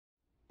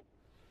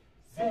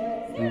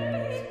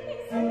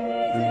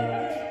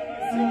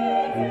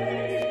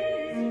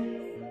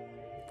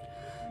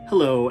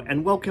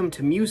and welcome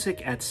to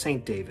Music at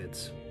St.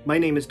 David's. My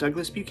name is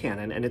Douglas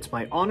Buchanan, and it's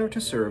my honor to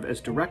serve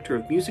as Director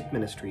of Music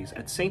Ministries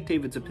at St.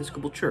 David's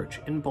Episcopal Church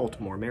in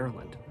Baltimore,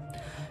 Maryland.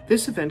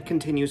 This event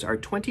continues our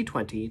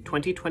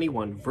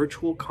 2020-2021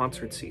 virtual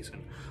concert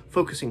season,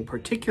 focusing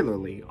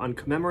particularly on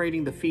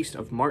commemorating the feast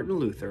of Martin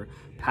Luther,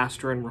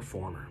 pastor and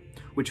reformer,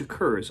 which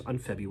occurs on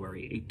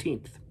February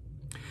 18th.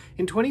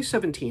 In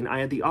 2017, I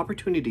had the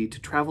opportunity to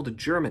travel to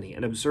Germany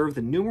and observe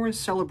the numerous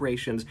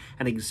celebrations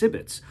and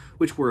exhibits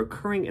which were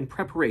occurring in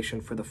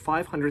preparation for the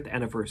 500th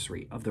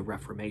anniversary of the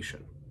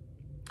Reformation.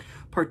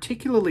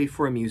 Particularly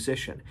for a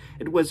musician,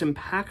 it was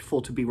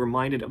impactful to be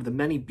reminded of the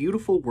many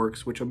beautiful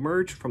works which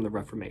emerged from the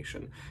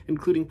Reformation,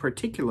 including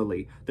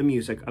particularly the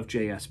music of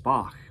J.S.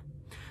 Bach.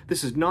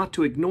 This is not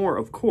to ignore,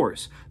 of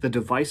course, the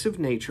divisive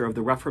nature of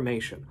the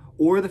Reformation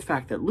or the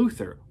fact that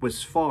Luther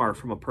was far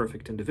from a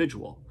perfect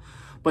individual,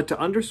 but to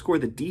underscore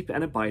the deep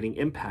and abiding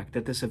impact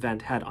that this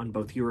event had on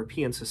both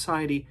European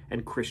society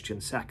and Christian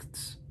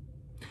sects.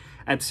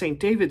 At St.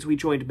 David's, we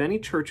joined many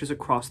churches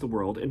across the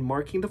world in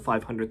marking the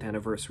 500th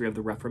anniversary of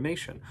the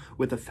Reformation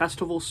with a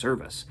festival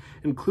service,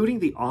 including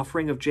the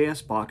offering of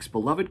J.S. Bach's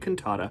beloved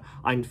cantata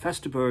Ein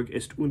Festburg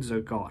ist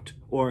unser Gott,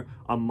 or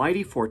A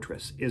Mighty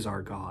Fortress is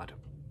Our God.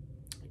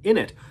 In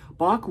it,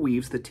 Bach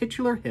weaves the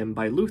titular hymn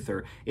by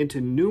Luther into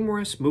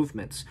numerous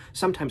movements,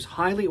 sometimes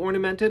highly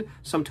ornamented,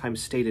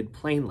 sometimes stated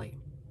plainly.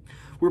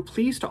 We're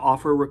pleased to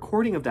offer a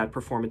recording of that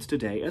performance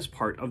today as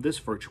part of this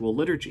virtual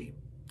liturgy.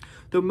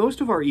 Though most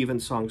of our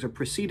Evensongs are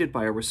preceded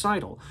by a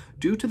recital,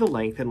 due to the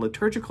length and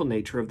liturgical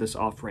nature of this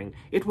offering,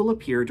 it will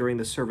appear during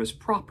the service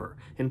proper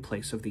in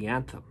place of the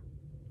anthem.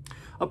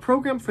 A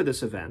program for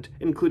this event,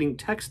 including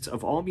texts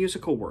of all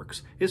musical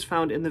works, is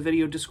found in the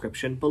video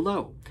description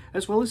below,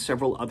 as well as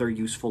several other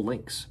useful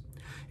links.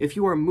 If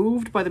you are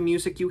moved by the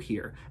music you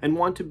hear and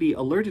want to be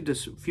alerted to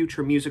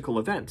future musical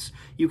events,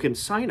 you can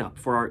sign up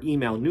for our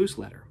email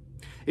newsletter.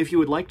 If you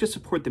would like to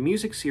support the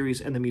music series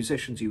and the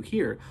musicians you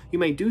hear, you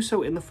may do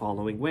so in the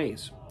following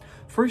ways.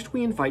 First,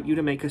 we invite you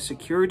to make a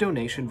secure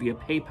donation via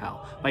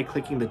PayPal by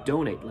clicking the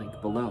donate link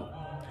below.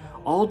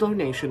 All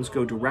donations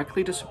go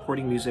directly to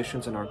supporting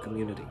musicians in our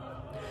community.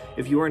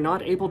 If you are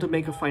not able to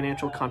make a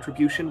financial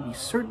contribution, we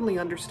certainly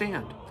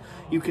understand.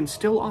 You can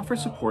still offer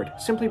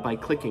support simply by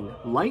clicking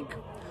like,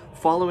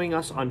 following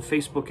us on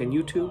Facebook and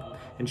YouTube,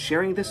 and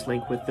sharing this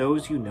link with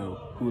those you know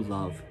who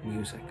love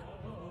music.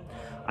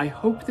 I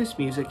hope this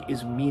music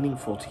is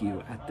meaningful to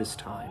you at this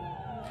time.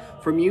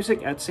 For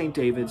Music at St.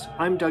 David's,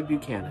 I'm Doug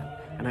Buchanan,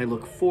 and I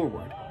look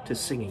forward to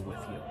singing with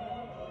you.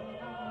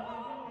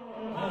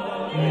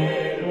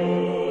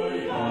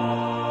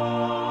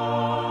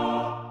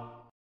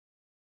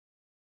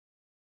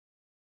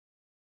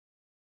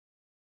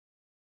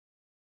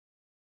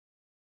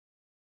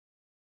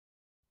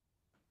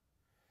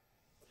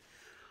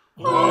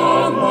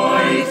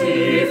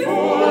 Almighty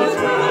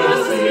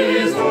fortress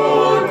is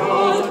our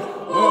God,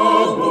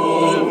 a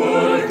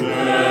bulwark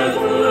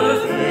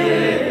never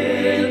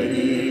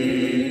failing.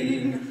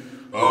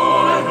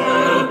 Our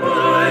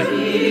helper,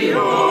 He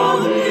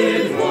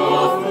amid the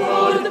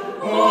flood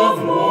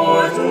of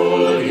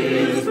mortal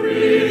ills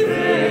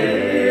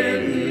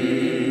prevailing.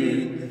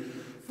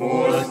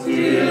 For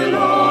still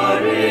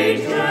our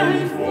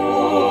ancient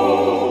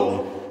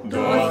foe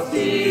doth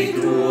seek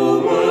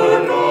to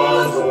work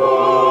us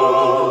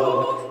woe.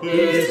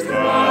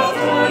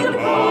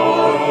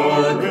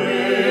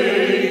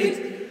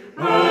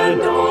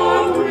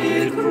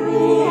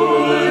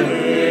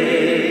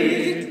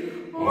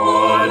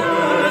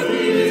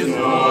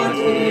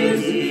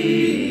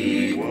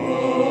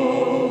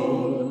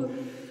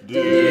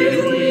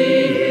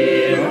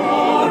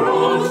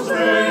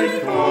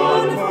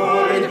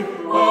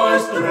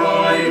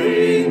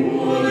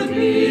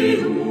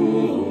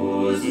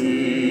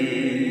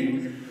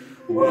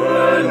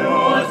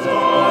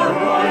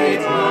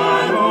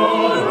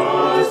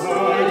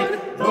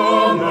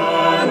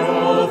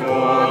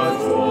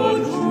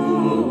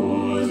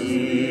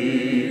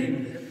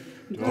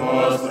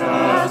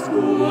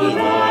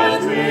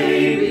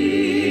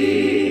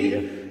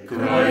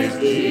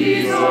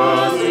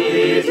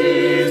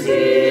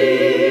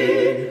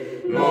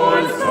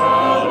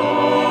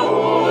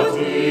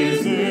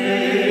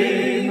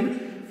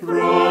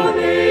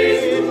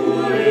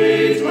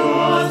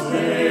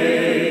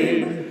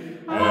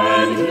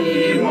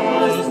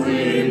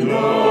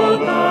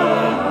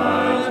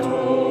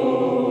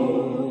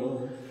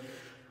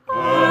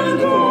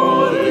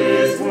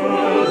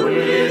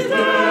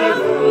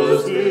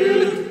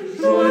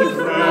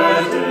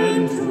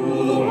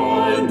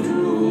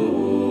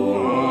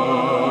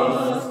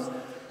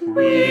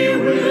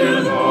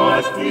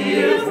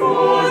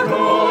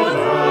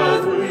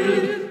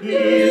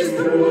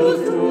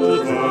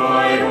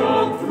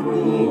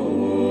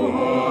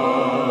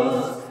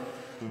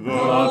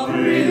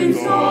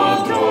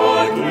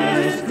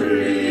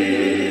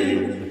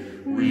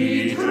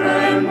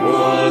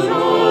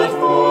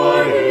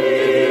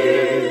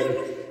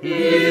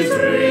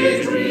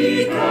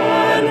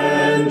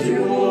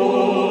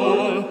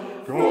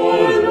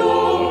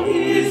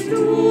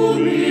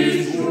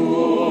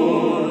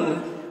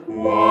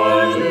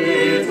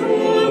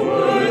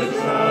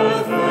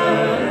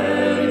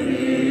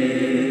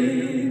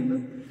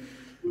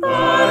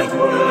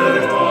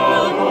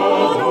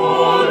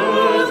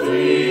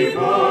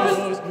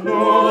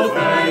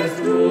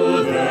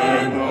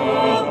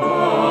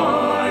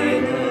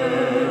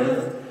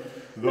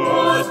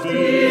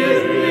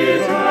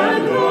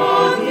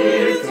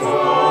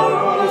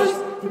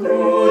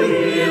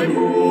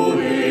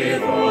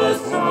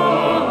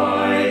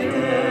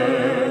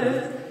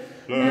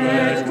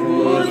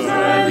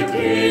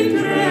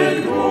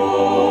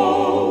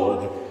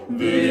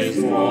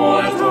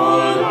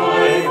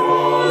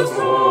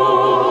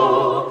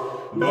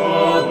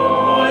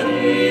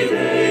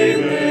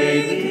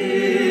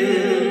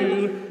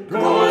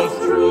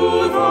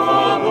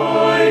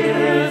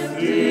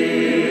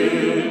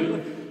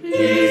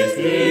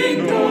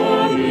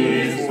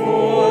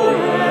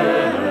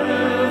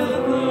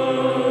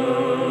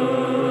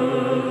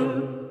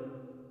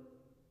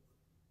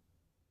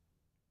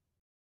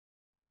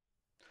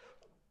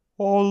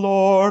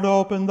 Lord,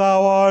 open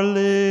thou our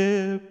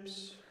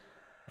lips,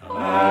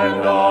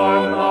 and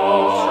our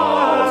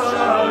mouth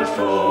shall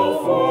show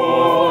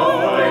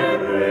forth thy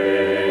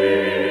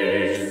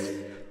praise.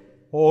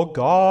 O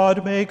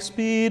God, make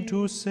speed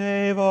to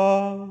save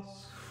us.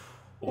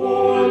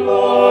 O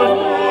Lord,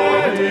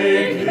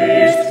 make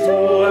haste to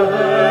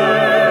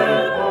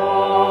help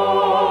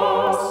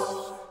us.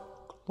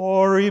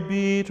 Glory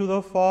be to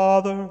the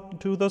Father,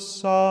 to the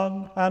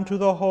Son, and to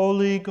the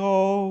Holy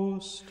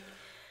Ghost,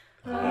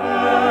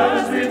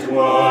 As it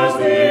was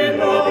in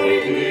the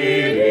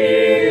beginning,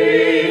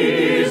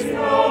 is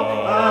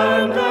now,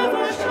 and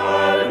ever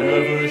shall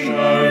be,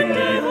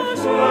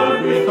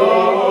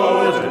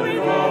 world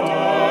without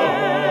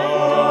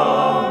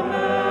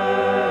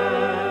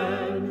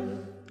end.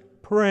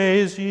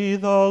 praise ye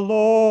the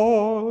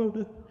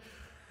Lord.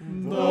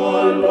 The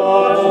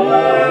Lord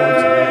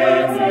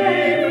let me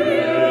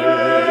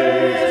praise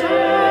His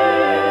hand.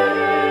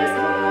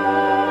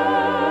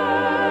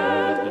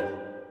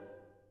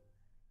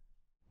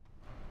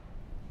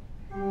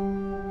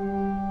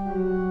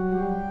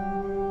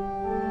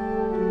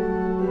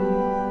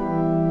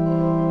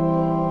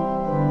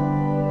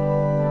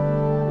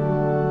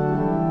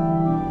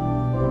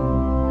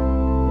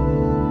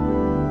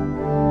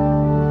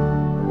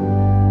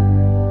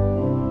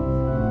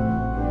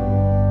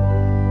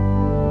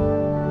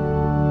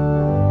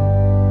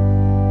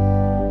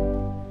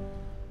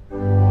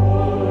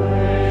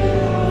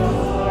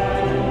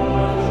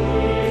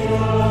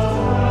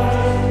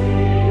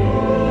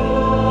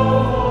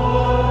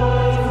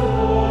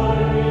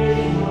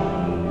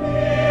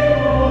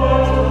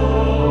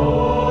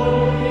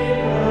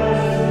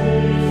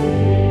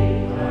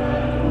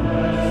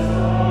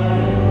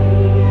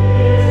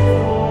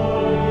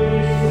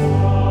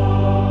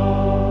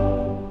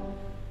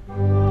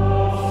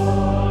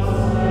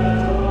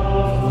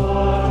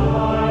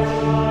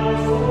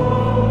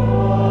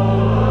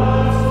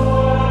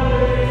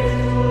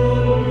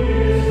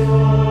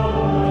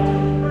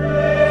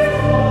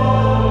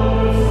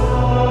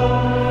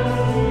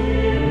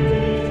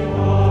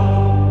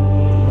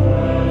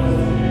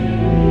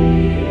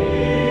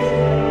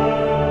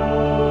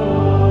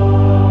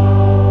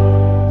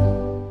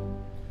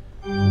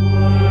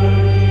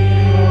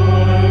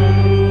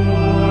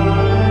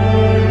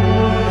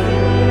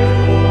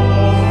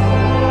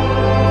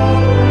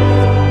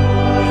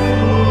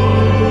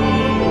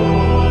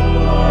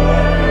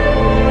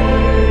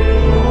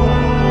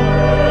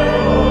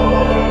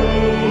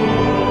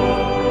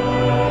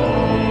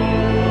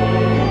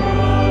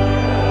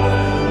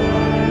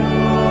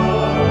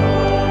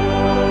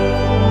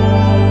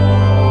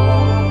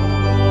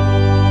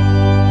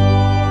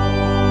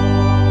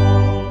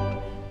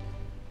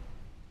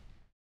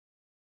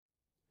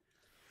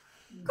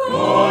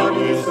 God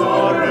is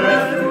our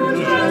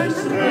refuge and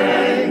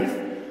strength,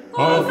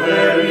 a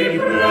very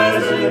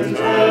present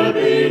help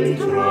in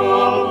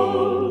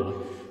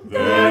trouble.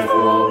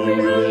 Therefore we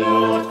will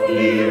not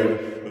fear,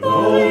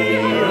 though the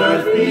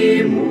earth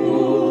be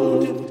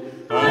moved,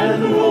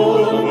 and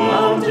though the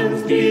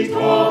mountains be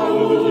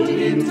toppled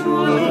into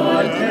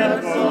the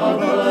depths of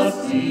the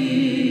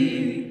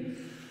sea.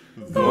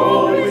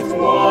 Though its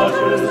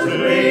waters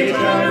rage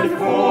and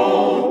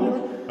foam,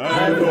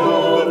 and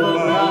though the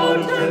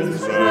mountains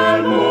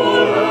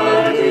tremble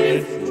at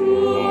its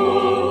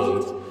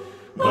root,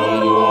 the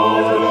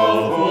Lord of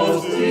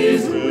hosts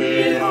is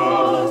with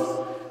us,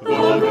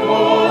 the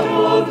God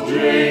of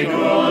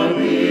Jacob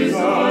is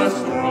our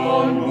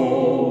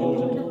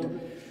stronghold.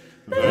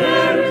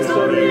 There is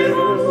a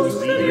river whose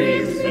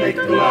streams make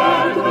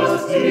glad the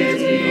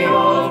city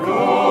of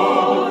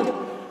God,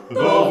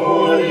 the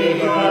holy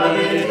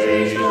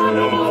habitation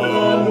of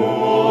the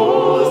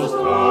Most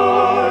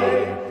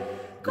High.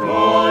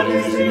 God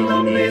is in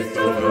the midst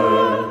of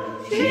her,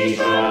 she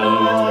shall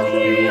not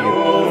be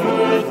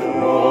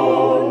overthrown.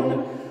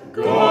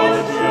 God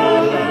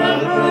shall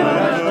help her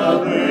at the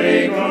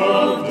break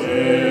of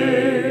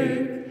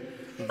day.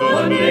 The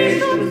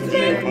nations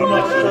make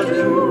much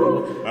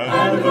ado,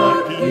 and the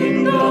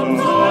kingdoms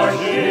are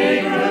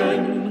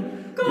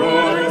shaken.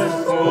 God has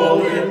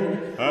spoken,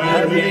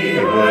 and the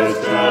earth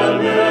shall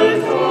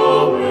melt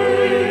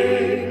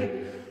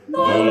away. The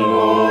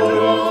Lord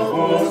of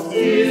hosts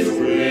is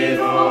with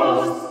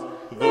us,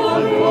 the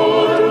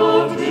God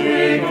of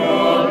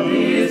Jacob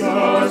is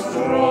our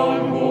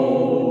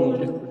stronghold.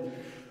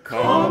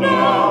 Come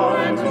now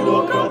and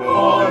look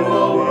upon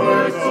the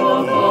works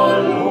of the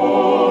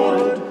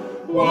Lord,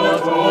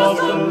 what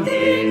awesome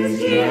things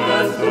He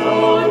has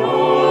done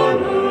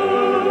on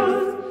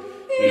earth.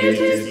 It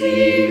is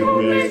He who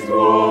makes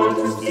war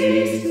to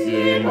cease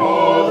in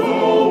all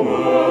the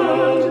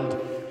world.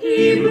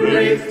 He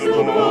breaks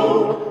the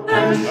bow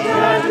and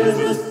shatters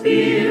the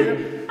spear,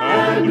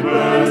 and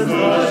burns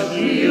the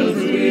shields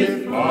with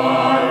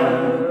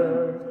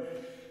fire.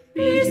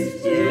 Be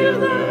still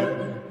then,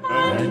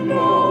 and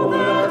know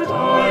that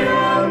I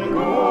am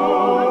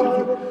God.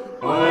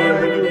 I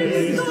will be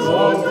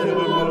exalted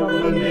among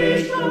the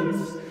nations,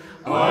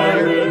 I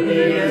will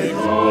be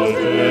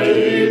exalted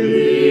in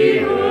the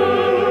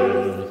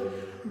earth.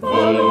 The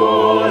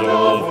Lord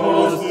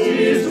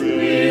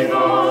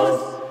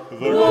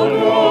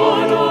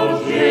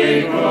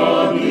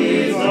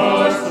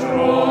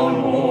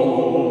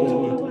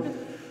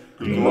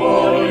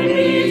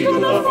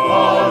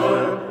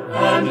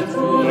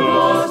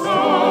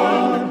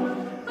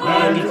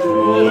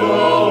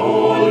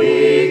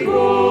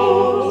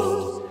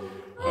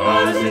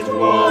it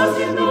was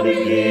in the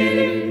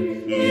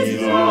beginning,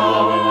 is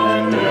now,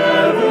 and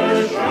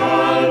ever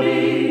shall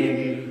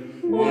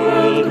be,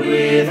 world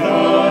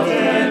without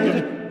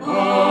end.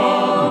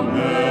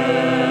 Amen.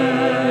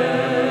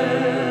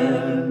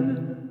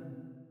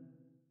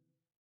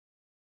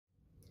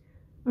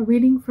 A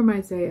reading from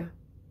Isaiah.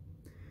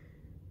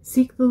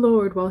 Seek the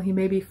Lord while he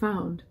may be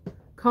found.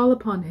 Call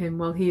upon him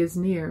while he is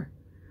near.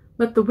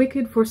 Let the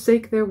wicked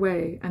forsake their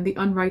way, and the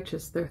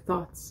unrighteous their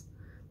thoughts.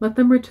 Let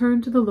them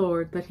return to the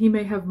Lord, that he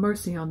may have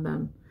mercy on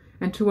them,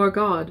 and to our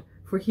God,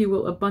 for he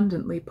will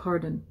abundantly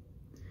pardon.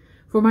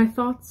 For my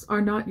thoughts are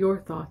not your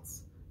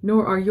thoughts,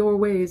 nor are your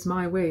ways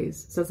my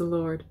ways, says the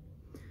Lord.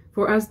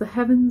 For as the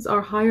heavens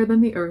are higher than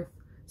the earth,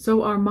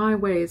 so are my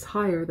ways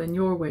higher than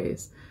your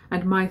ways,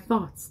 and my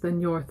thoughts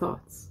than your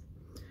thoughts.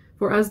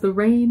 For as the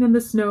rain and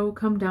the snow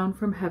come down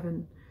from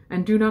heaven,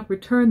 and do not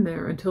return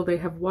there until they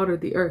have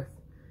watered the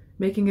earth,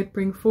 making it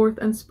bring forth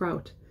and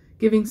sprout,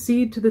 giving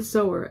seed to the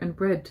sower and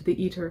bread to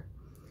the eater,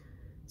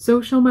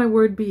 so shall my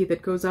word be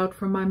that goes out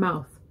from my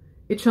mouth.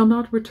 It shall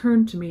not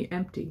return to me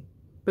empty,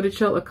 but it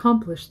shall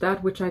accomplish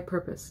that which I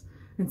purpose,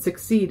 and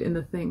succeed in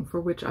the thing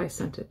for which I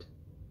sent it.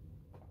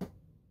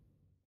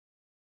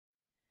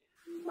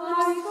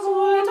 My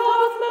soul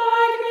doth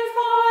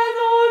magnify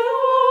the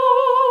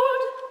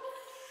Lord,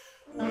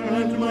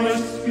 And my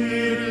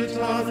spirit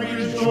hath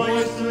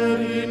rejoiced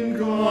in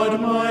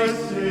God my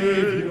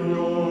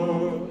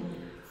Saviour.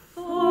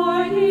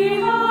 for he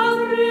hath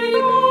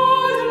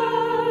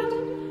regarded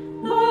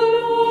the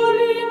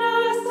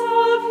lowliness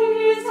of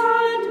his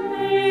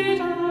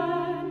handmaiden.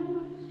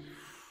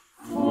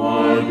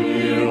 For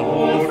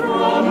behold,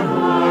 from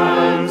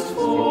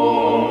henceforth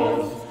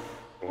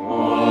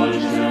all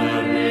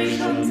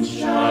generations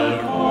shall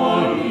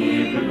call me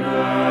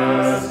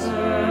blessed.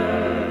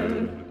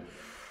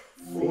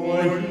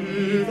 For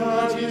he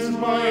that is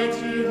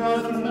mighty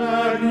hath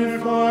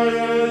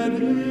magnified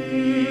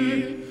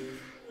me,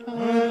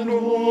 and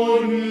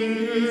holy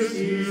is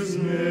his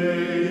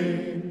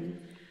name.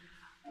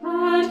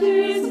 And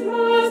his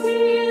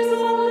mercies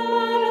on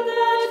them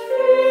that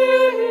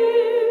fear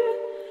him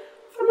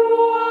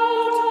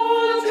throughout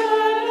all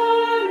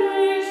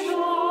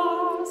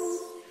generations.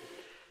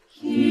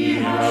 He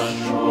has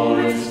shown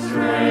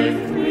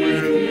strength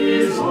with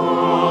his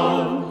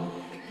arm.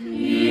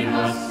 He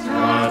has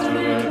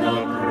scattered the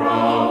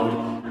proud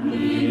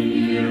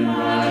in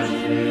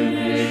imagination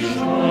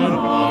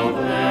of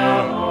their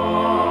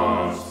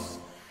hearts.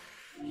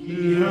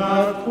 He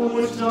hath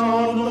put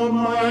down the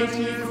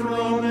mighty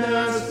from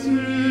their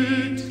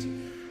seat,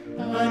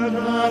 and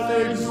hath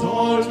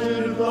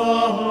exalted the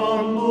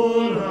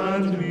humble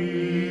and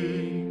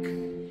meek.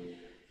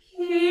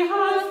 He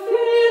hath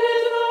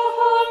filled the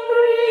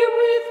hungry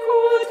with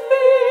good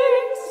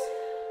things,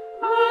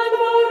 and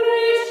the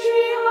rich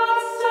he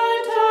hath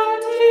sent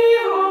empty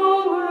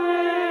away.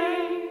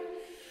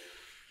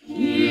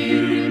 He,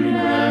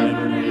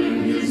 remembering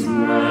his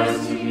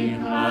mercy,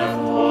 hath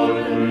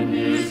opened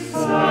his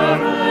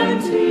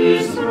servant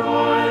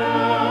Israel,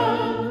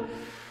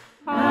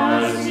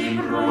 as he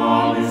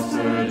promised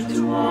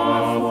to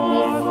our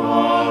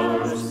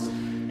forefathers,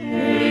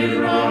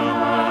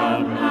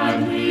 Abraham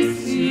and his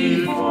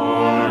seed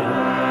forever.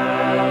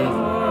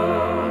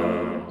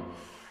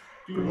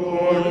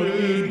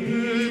 Glory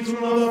be to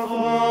the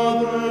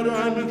Father,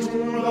 and to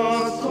the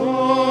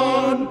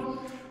Son,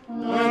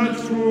 and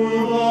to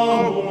the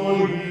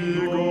Holy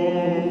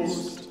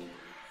Ghost,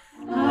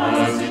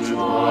 as it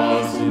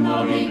was in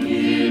the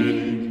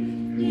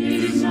beginning,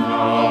 is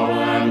now,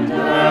 and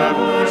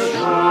ever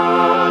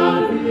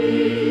shall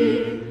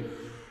be,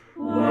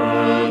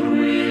 world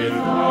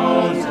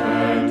without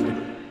end.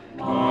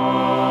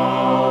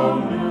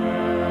 Amen.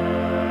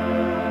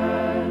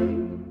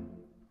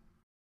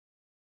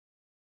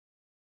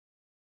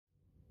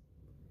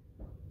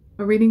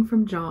 A reading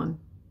from John.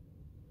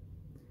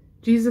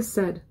 Jesus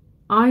said,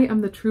 I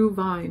am the true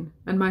vine,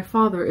 and my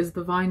Father is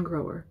the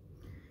vine-grower.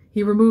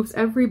 He removes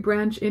every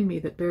branch in me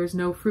that bears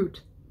no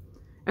fruit.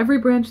 Every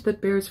branch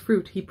that bears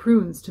fruit he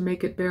prunes to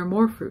make it bear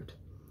more fruit.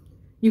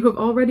 You have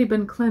already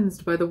been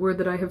cleansed by the word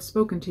that I have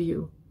spoken to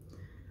you.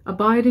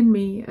 Abide in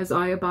me as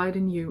I abide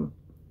in you.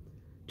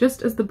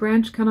 Just as the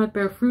branch cannot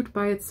bear fruit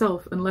by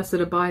itself unless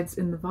it abides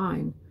in the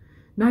vine,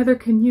 neither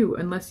can you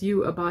unless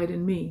you abide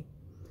in me.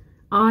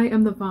 I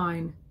am the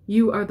vine,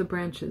 you are the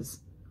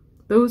branches.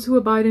 Those who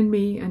abide in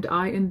me and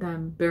I in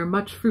them bear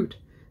much fruit,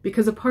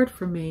 because apart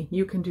from me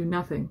you can do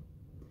nothing.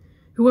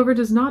 Whoever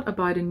does not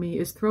abide in me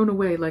is thrown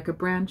away like a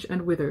branch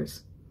and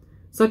withers.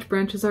 Such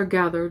branches are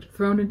gathered,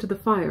 thrown into the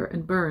fire,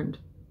 and burned.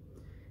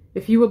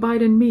 If you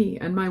abide in me,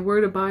 and my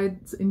word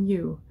abides in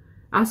you,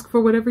 ask for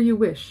whatever you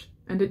wish,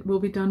 and it will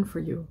be done for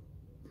you.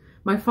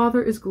 My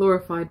Father is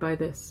glorified by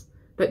this,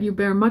 that you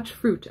bear much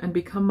fruit and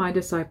become my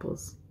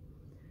disciples.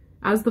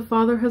 As the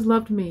Father has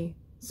loved me,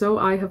 so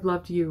I have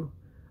loved you.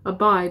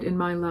 Abide in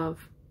my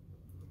love.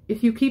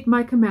 If you keep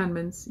my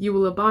commandments, you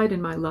will abide in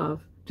my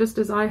love, just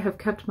as I have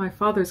kept my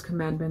Father's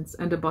commandments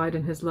and abide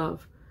in his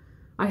love.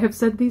 I have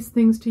said these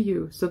things to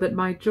you, so that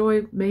my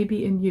joy may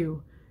be in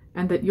you,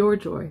 and that your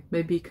joy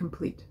may be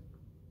complete.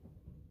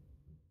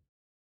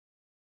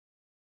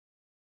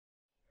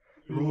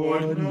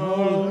 Lord,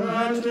 now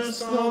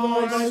lettest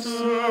thou thy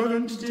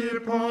servant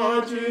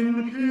depart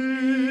in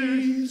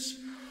peace,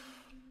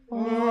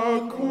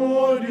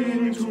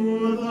 according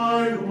to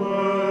thy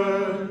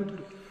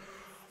word.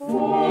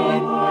 For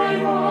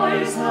mine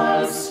eyes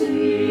have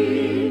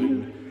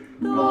seen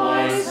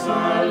thy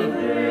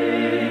salvation,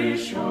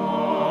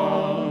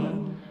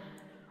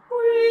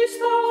 Which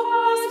thou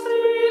hast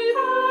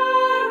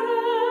prepared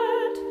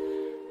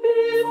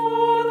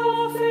before the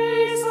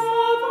face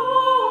of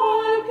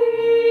all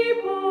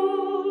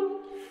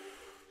people,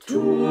 to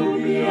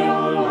be a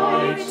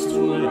light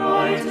to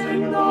lighten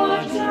the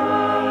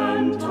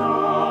Gentiles,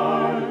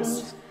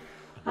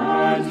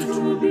 and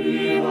to be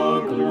the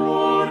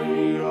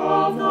glory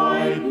of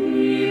thy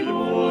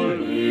people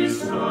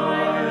Israel.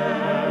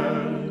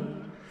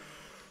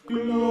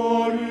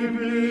 Glory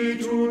be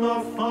to the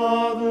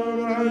Father,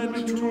 and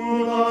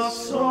to the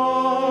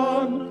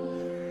Son,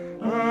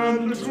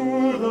 and to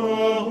the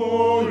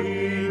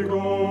Holy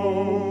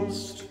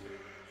Ghost,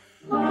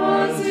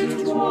 as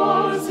it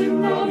was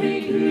in the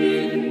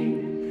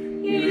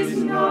beginning, is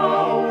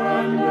now,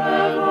 and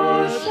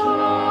ever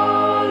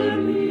shall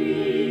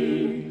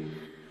be,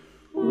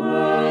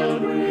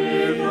 world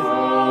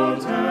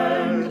without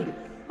end.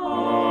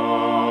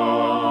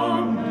 Amen.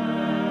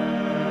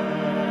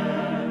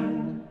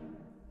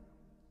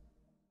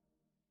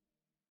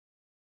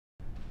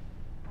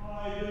 I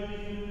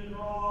believe in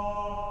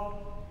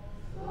God,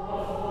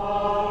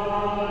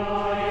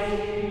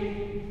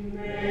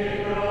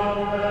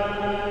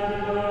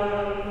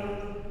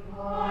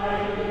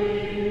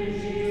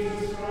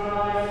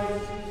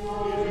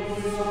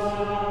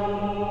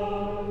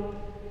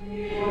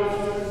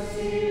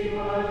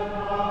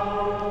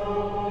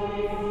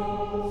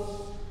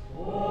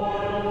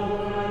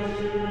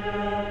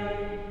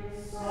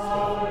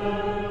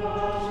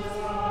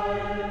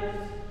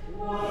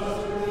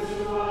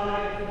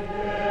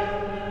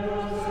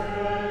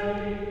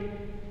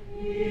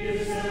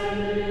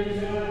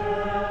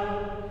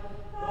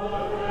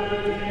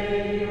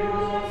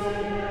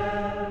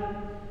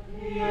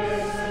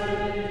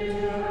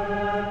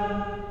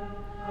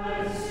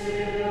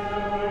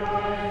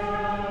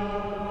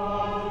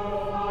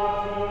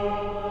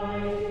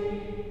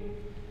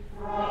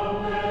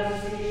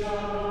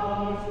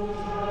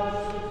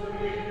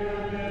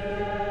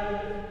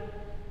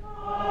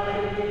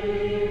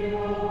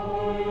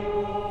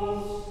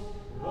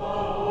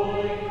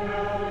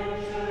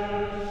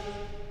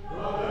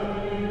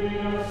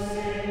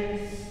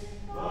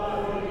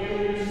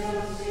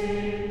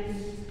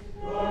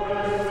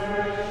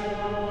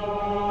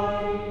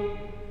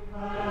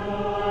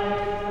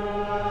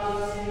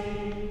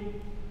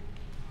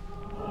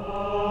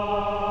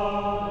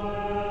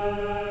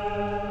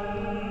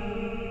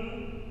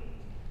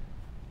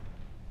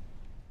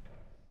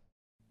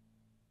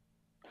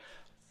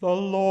 the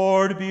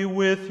Lord be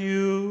with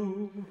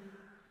you.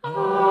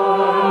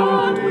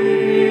 And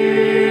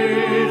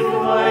with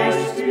thy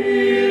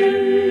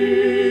spirit.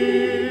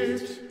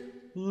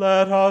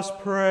 Let us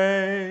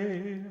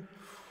pray.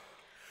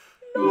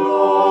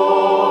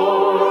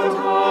 Lord,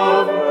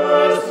 have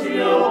mercy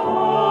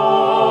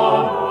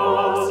upon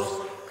us.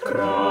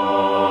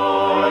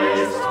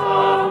 Christ,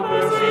 have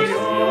mercy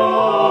on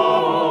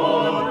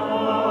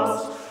us.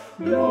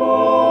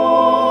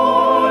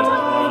 Lord,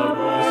 have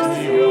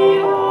mercy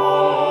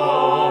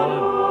upon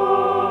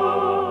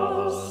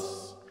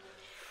us.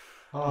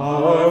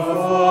 Our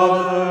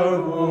Father,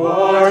 who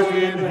art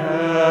in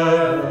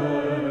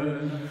heaven,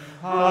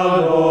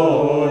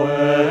 hallowed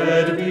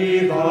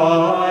be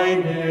thy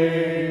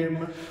name.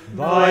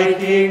 Thy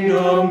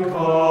kingdom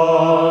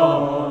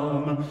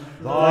come,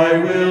 thy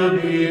will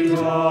be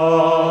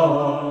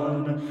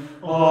done,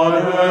 on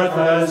earth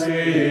as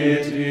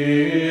it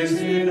is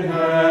in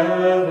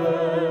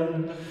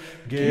heaven.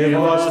 Give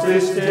us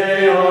this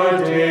day our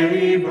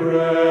daily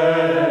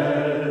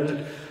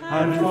bread,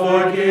 and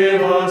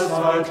forgive us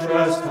our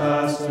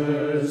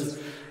trespasses,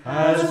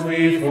 as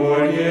we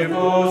forgive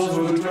those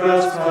who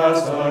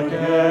trespass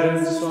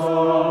against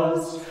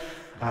us.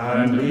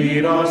 And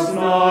lead us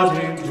not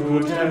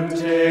into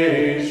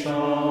temptation,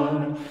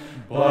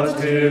 but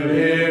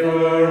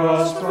deliver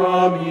us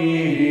from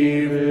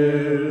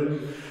evil.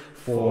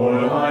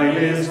 For thine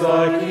is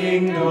the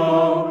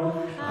kingdom,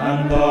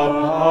 and the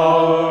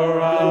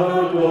power, and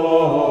the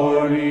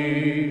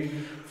glory,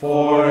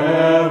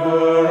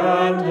 forever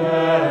and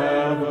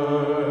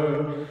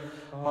ever.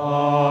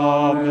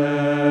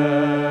 Amen.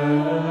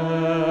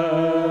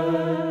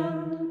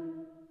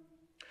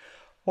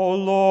 O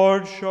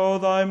Lord, show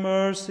thy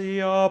mercy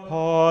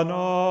upon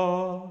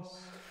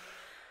us.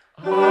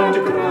 And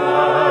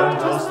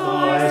grant us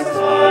thy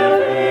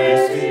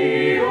salvation.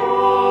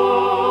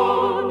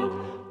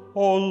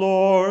 O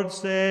Lord,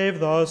 save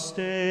the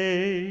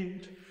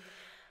state.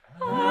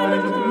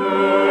 And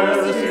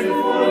mercifully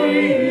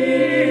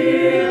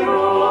hear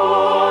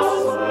us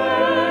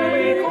when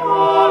we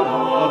call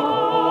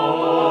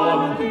upon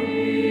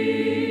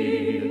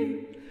thee.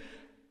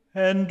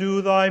 Endure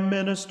endue thy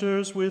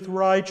ministers with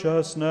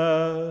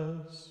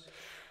righteousness.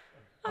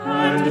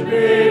 And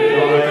make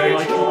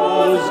thy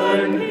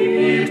chosen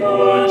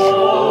people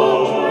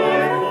joyful.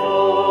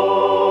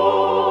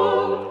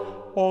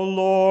 O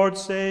Lord,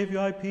 save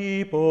thy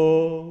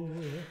people.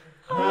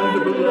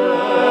 And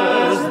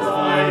bless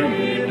thine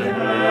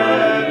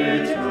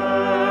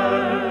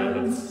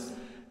inheritance.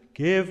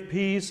 Give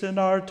peace in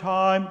our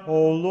time,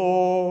 O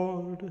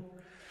Lord.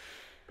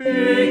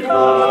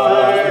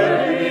 Because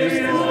there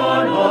is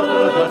none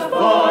other that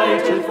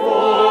fighteth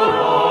for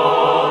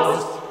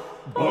us,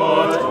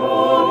 but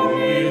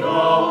only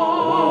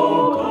thou,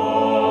 O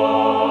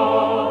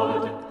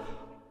God.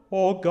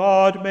 O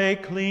God,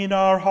 make clean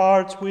our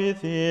hearts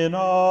within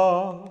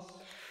us.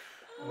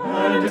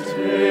 And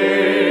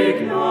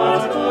take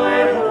not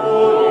thy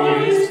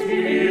Holy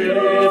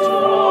Spirit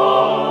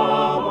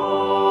from us.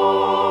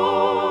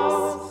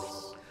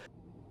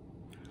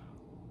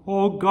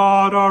 O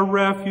God, our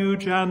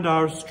refuge and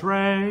our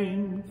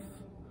strength,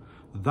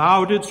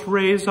 thou didst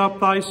raise up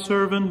thy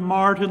servant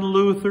Martin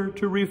Luther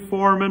to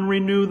reform and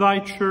renew thy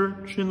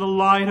church in the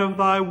light of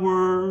thy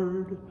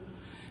word.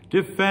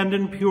 Defend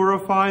and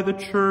purify the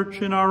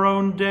church in our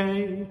own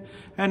day,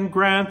 and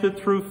grant that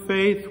through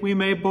faith we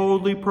may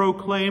boldly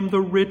proclaim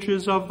the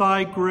riches of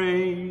thy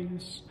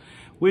grace,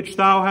 which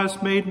thou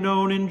hast made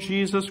known in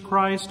Jesus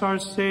Christ our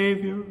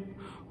Savior,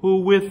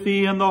 who with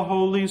thee and the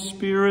Holy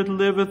Spirit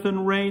liveth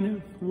and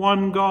reigneth,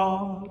 one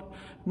God,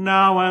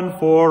 now and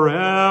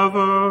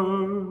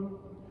forever.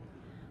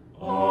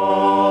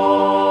 Amen.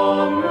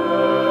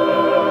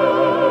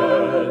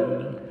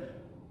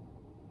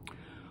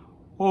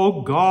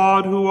 O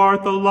God, who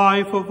art the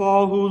life of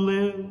all who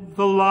live,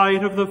 the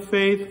light of the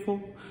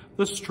faithful,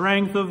 the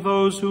strength of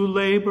those who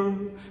labor,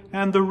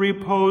 and the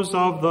repose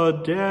of the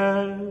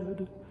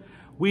dead,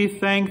 we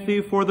thank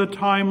thee for the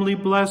timely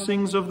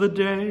blessings of the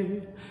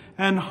day,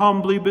 and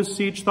humbly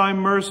beseech thy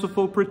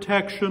merciful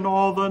protection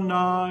all the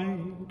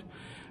night.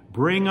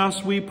 Bring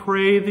us, we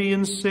pray thee,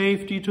 in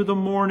safety to the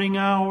morning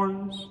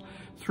hours,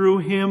 through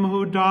him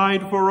who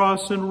died for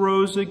us and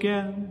rose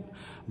again,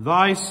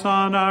 thy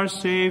Son, our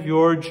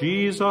Savior,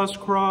 Jesus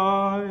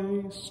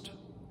Christ.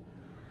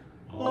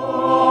 Amen.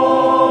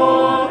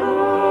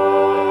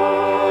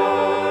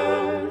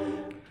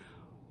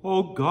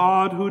 O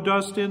God, who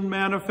dost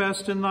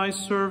manifest in thy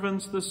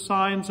servants the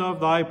signs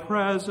of thy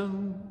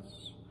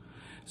presence,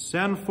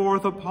 send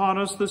forth upon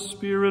us the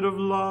Spirit of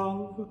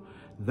love,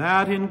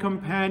 that in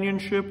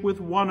companionship with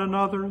one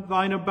another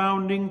thine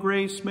abounding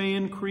grace may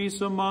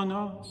increase among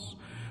us,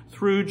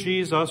 through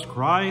Jesus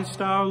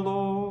Christ our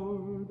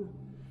Lord.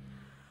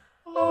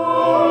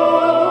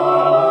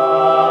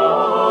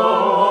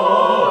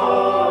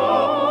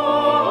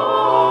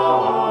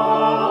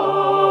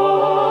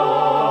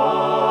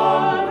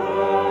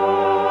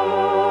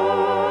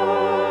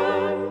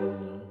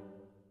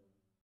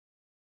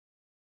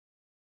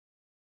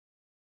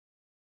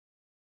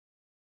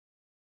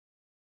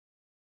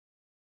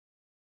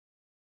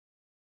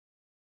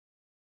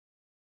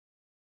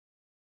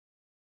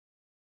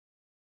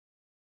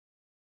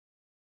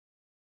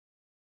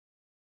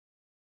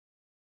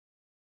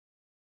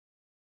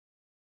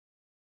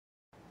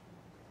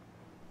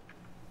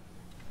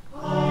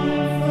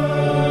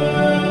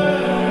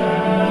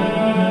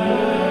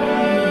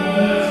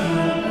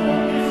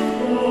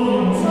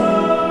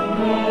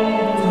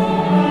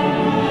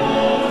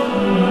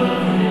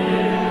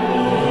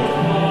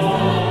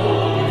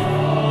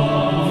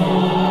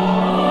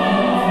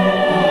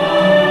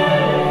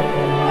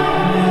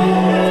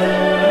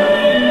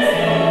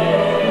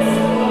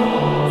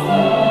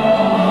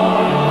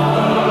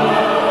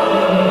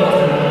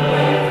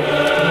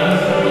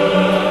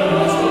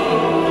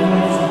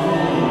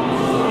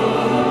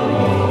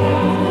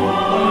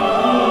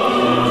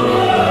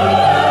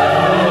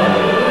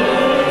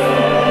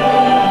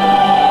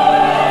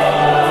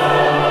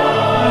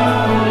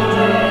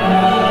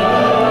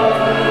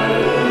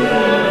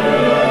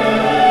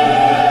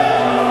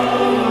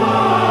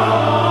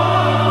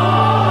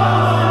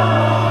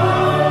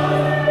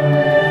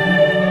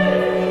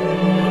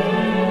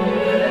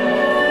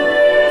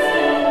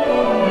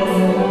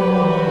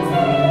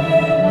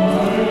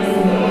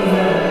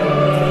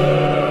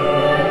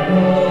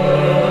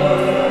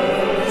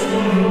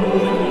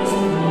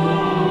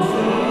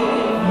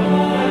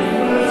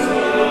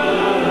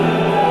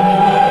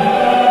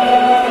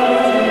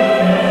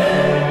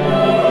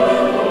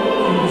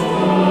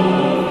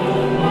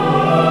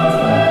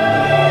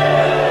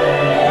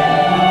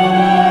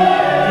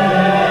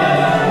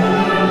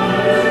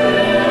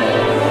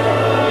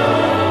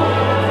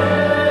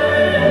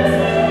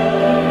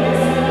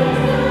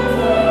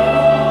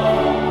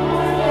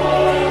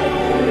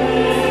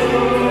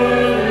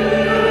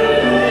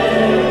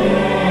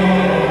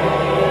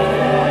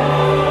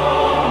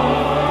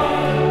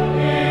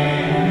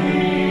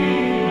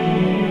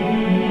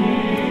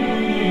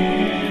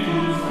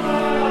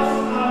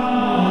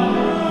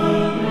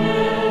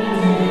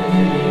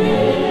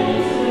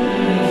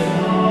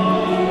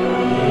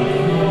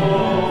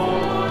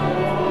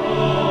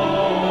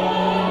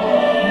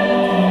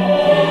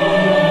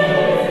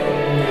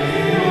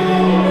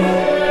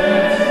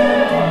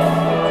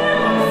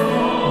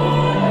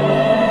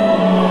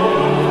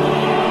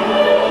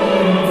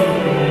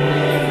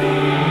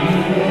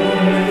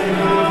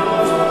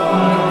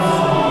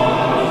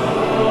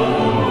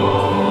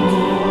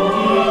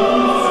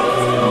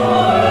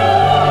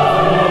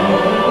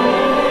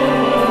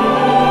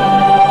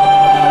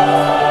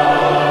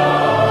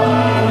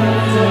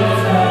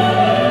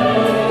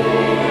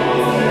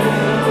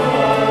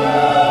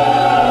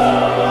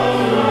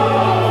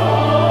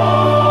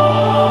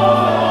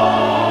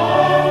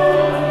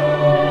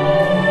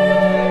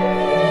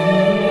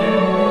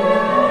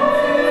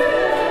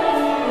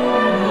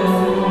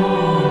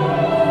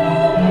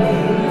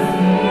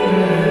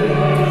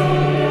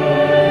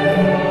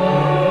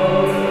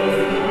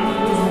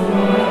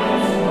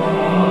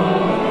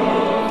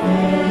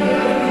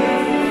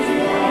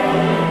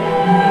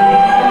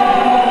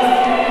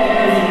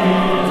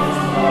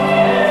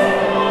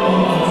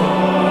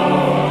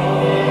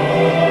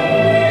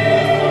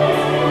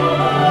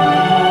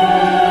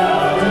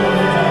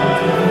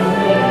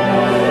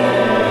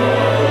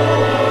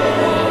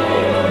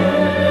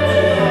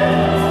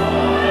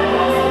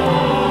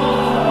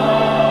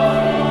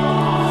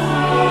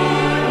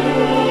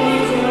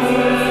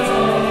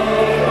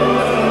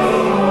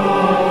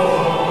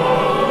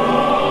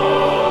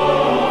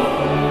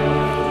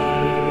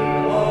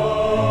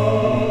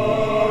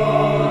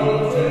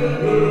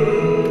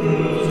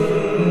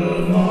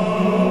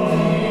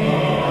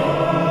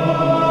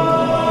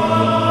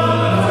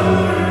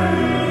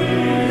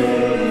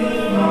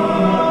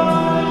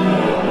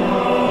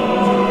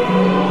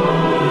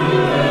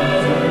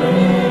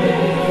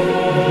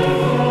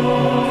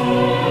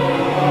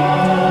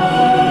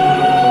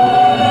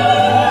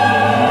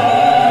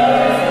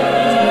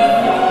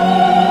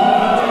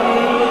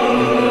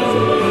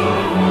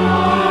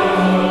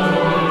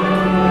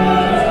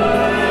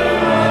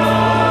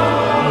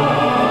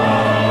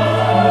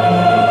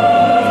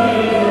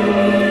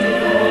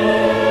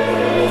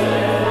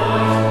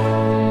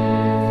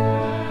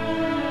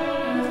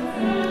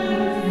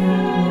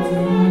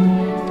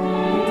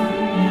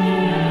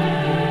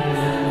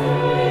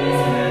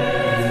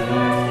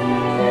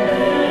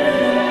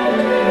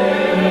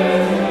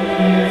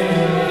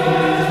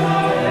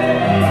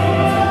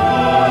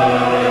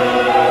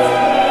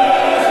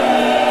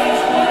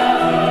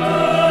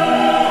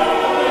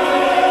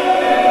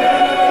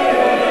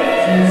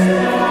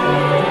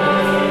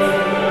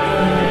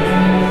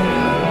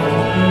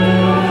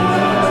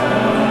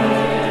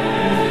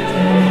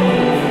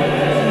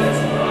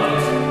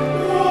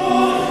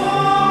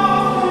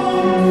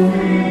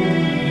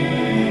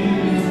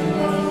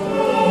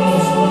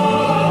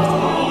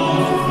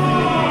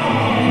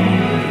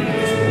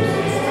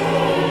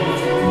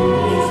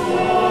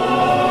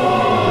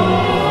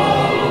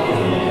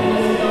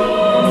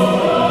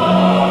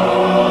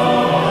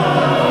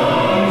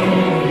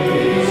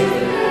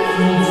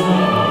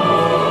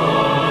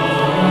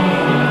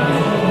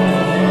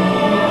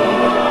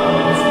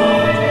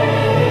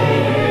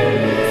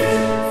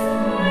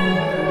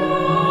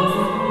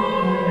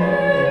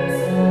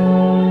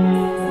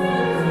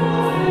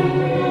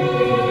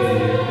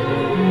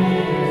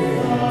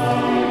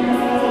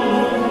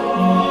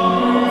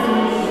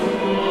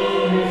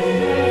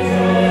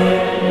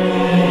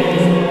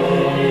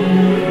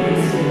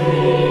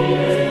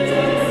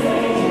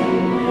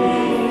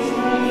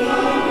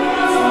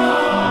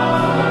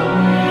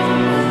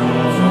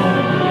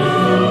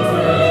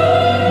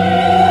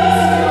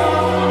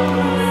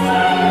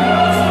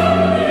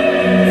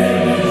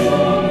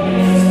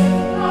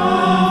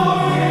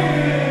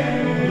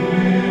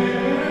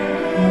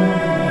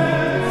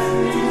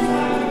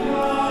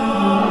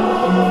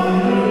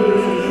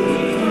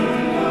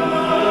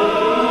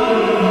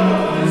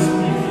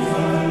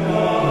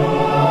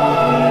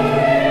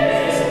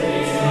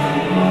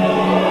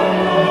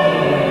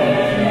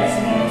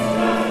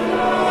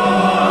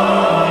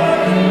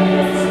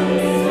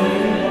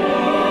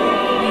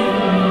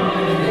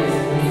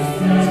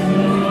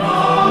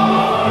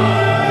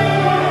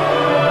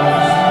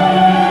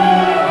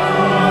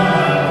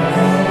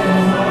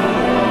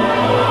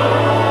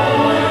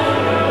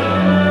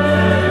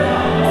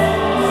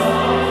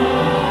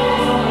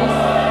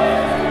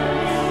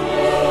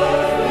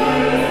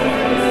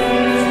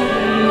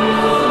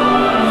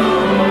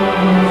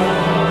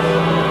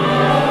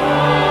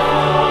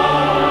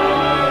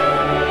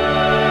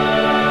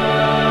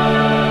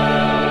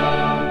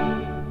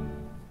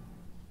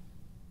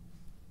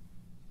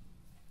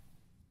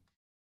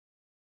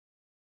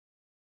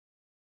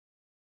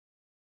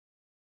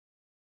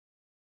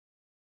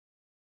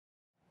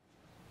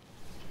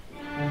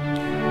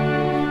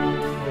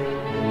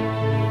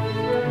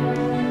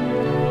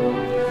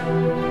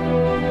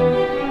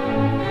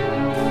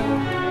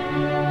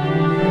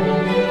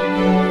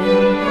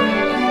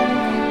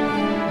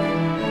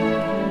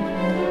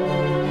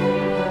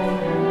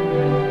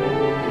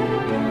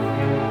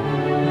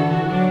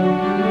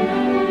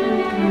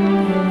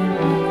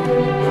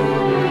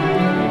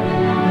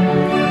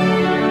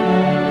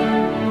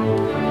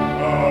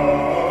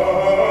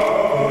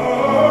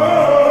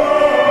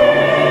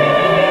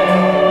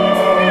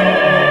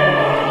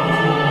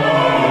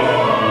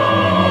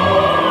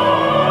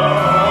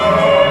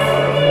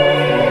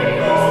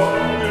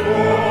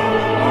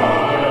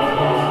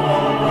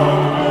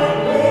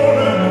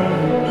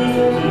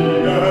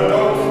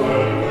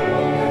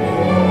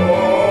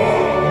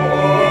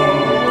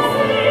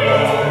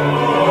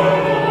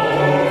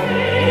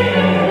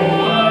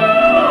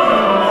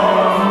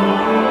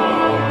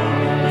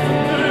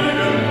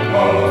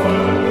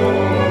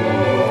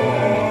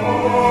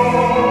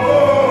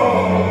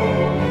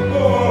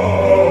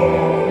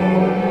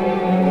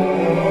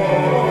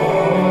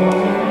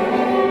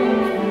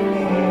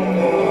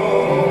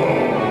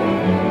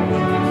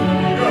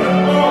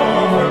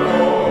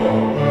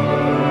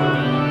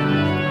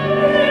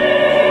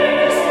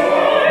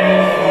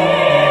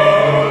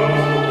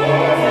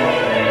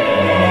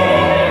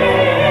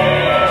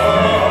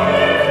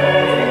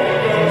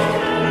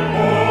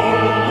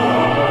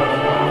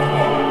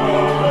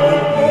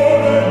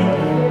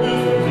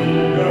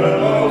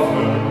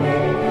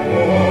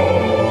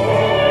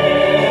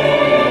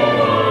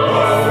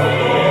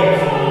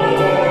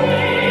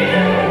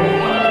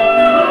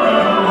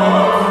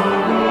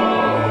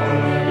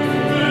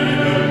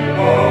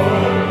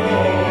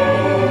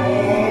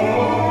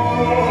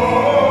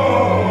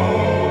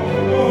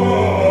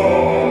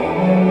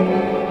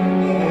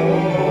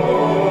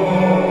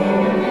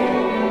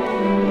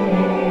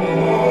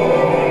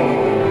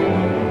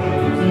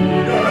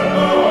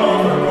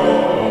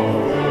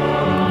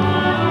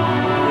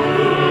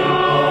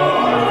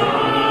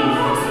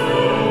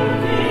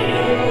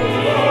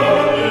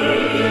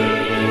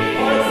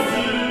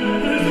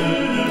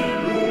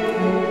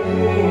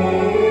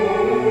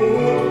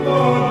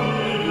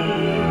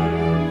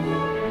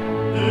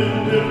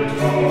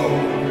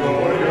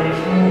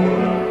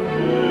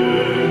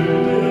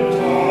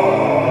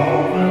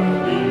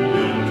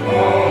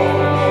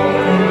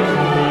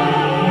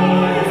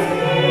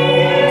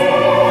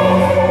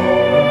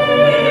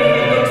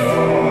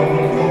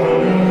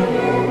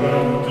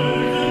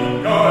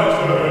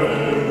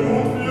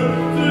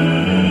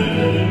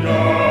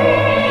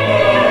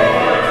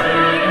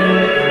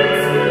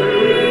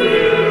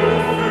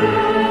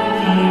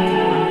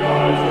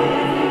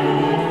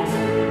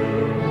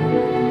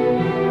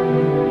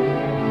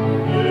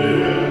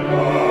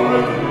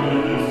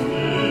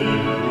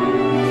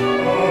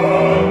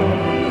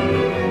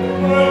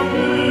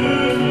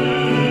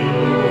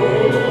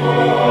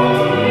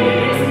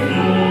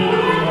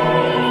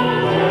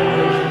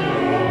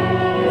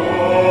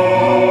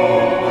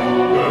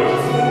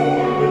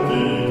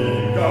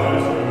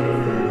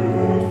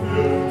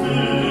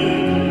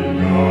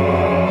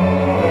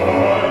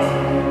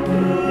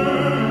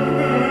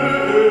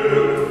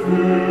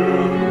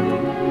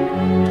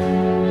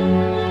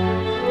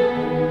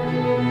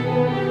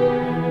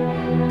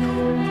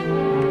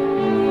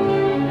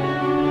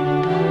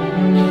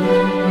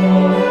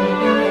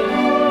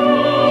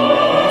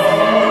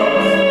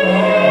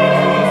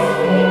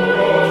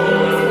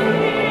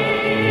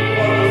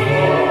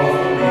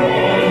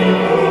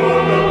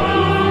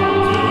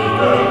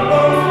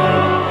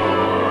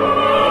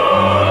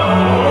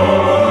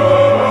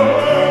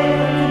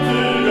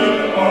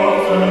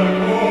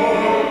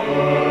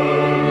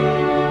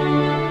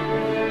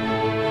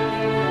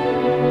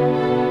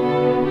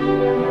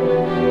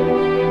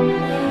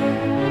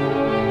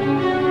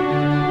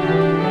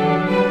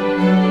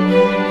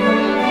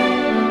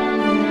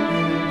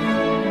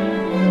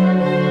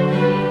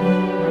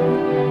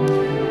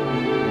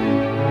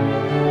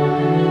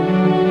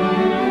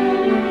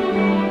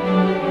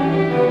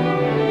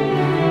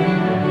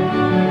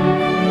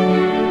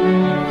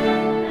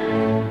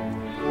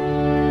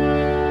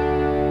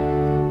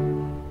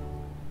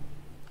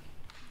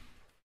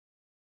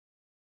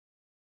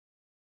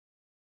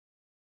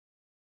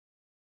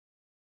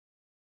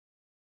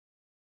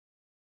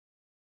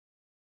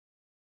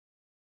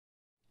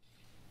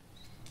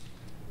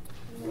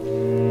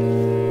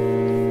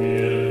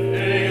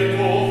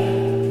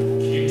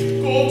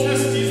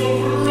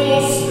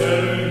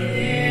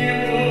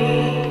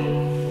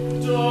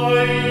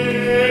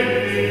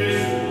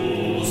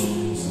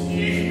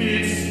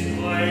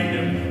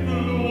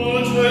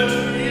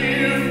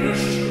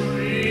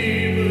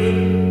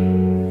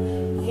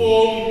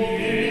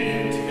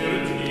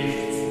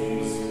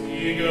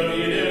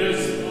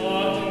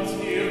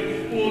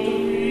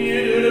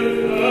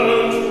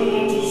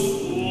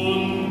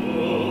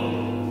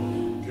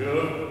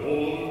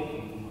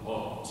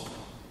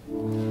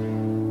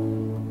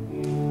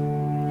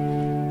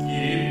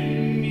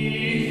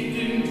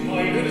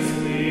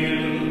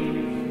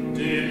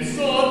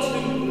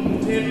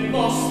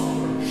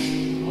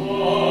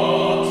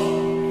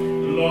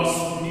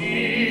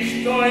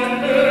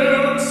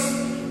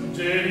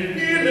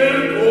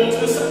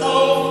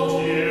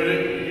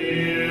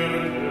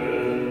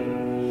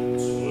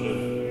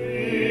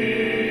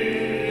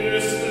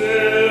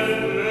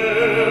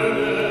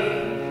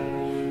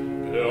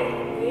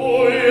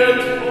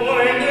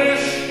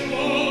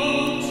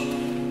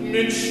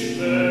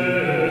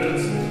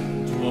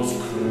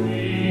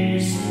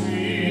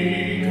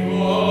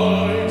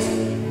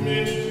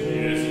 Mit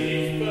der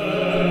sie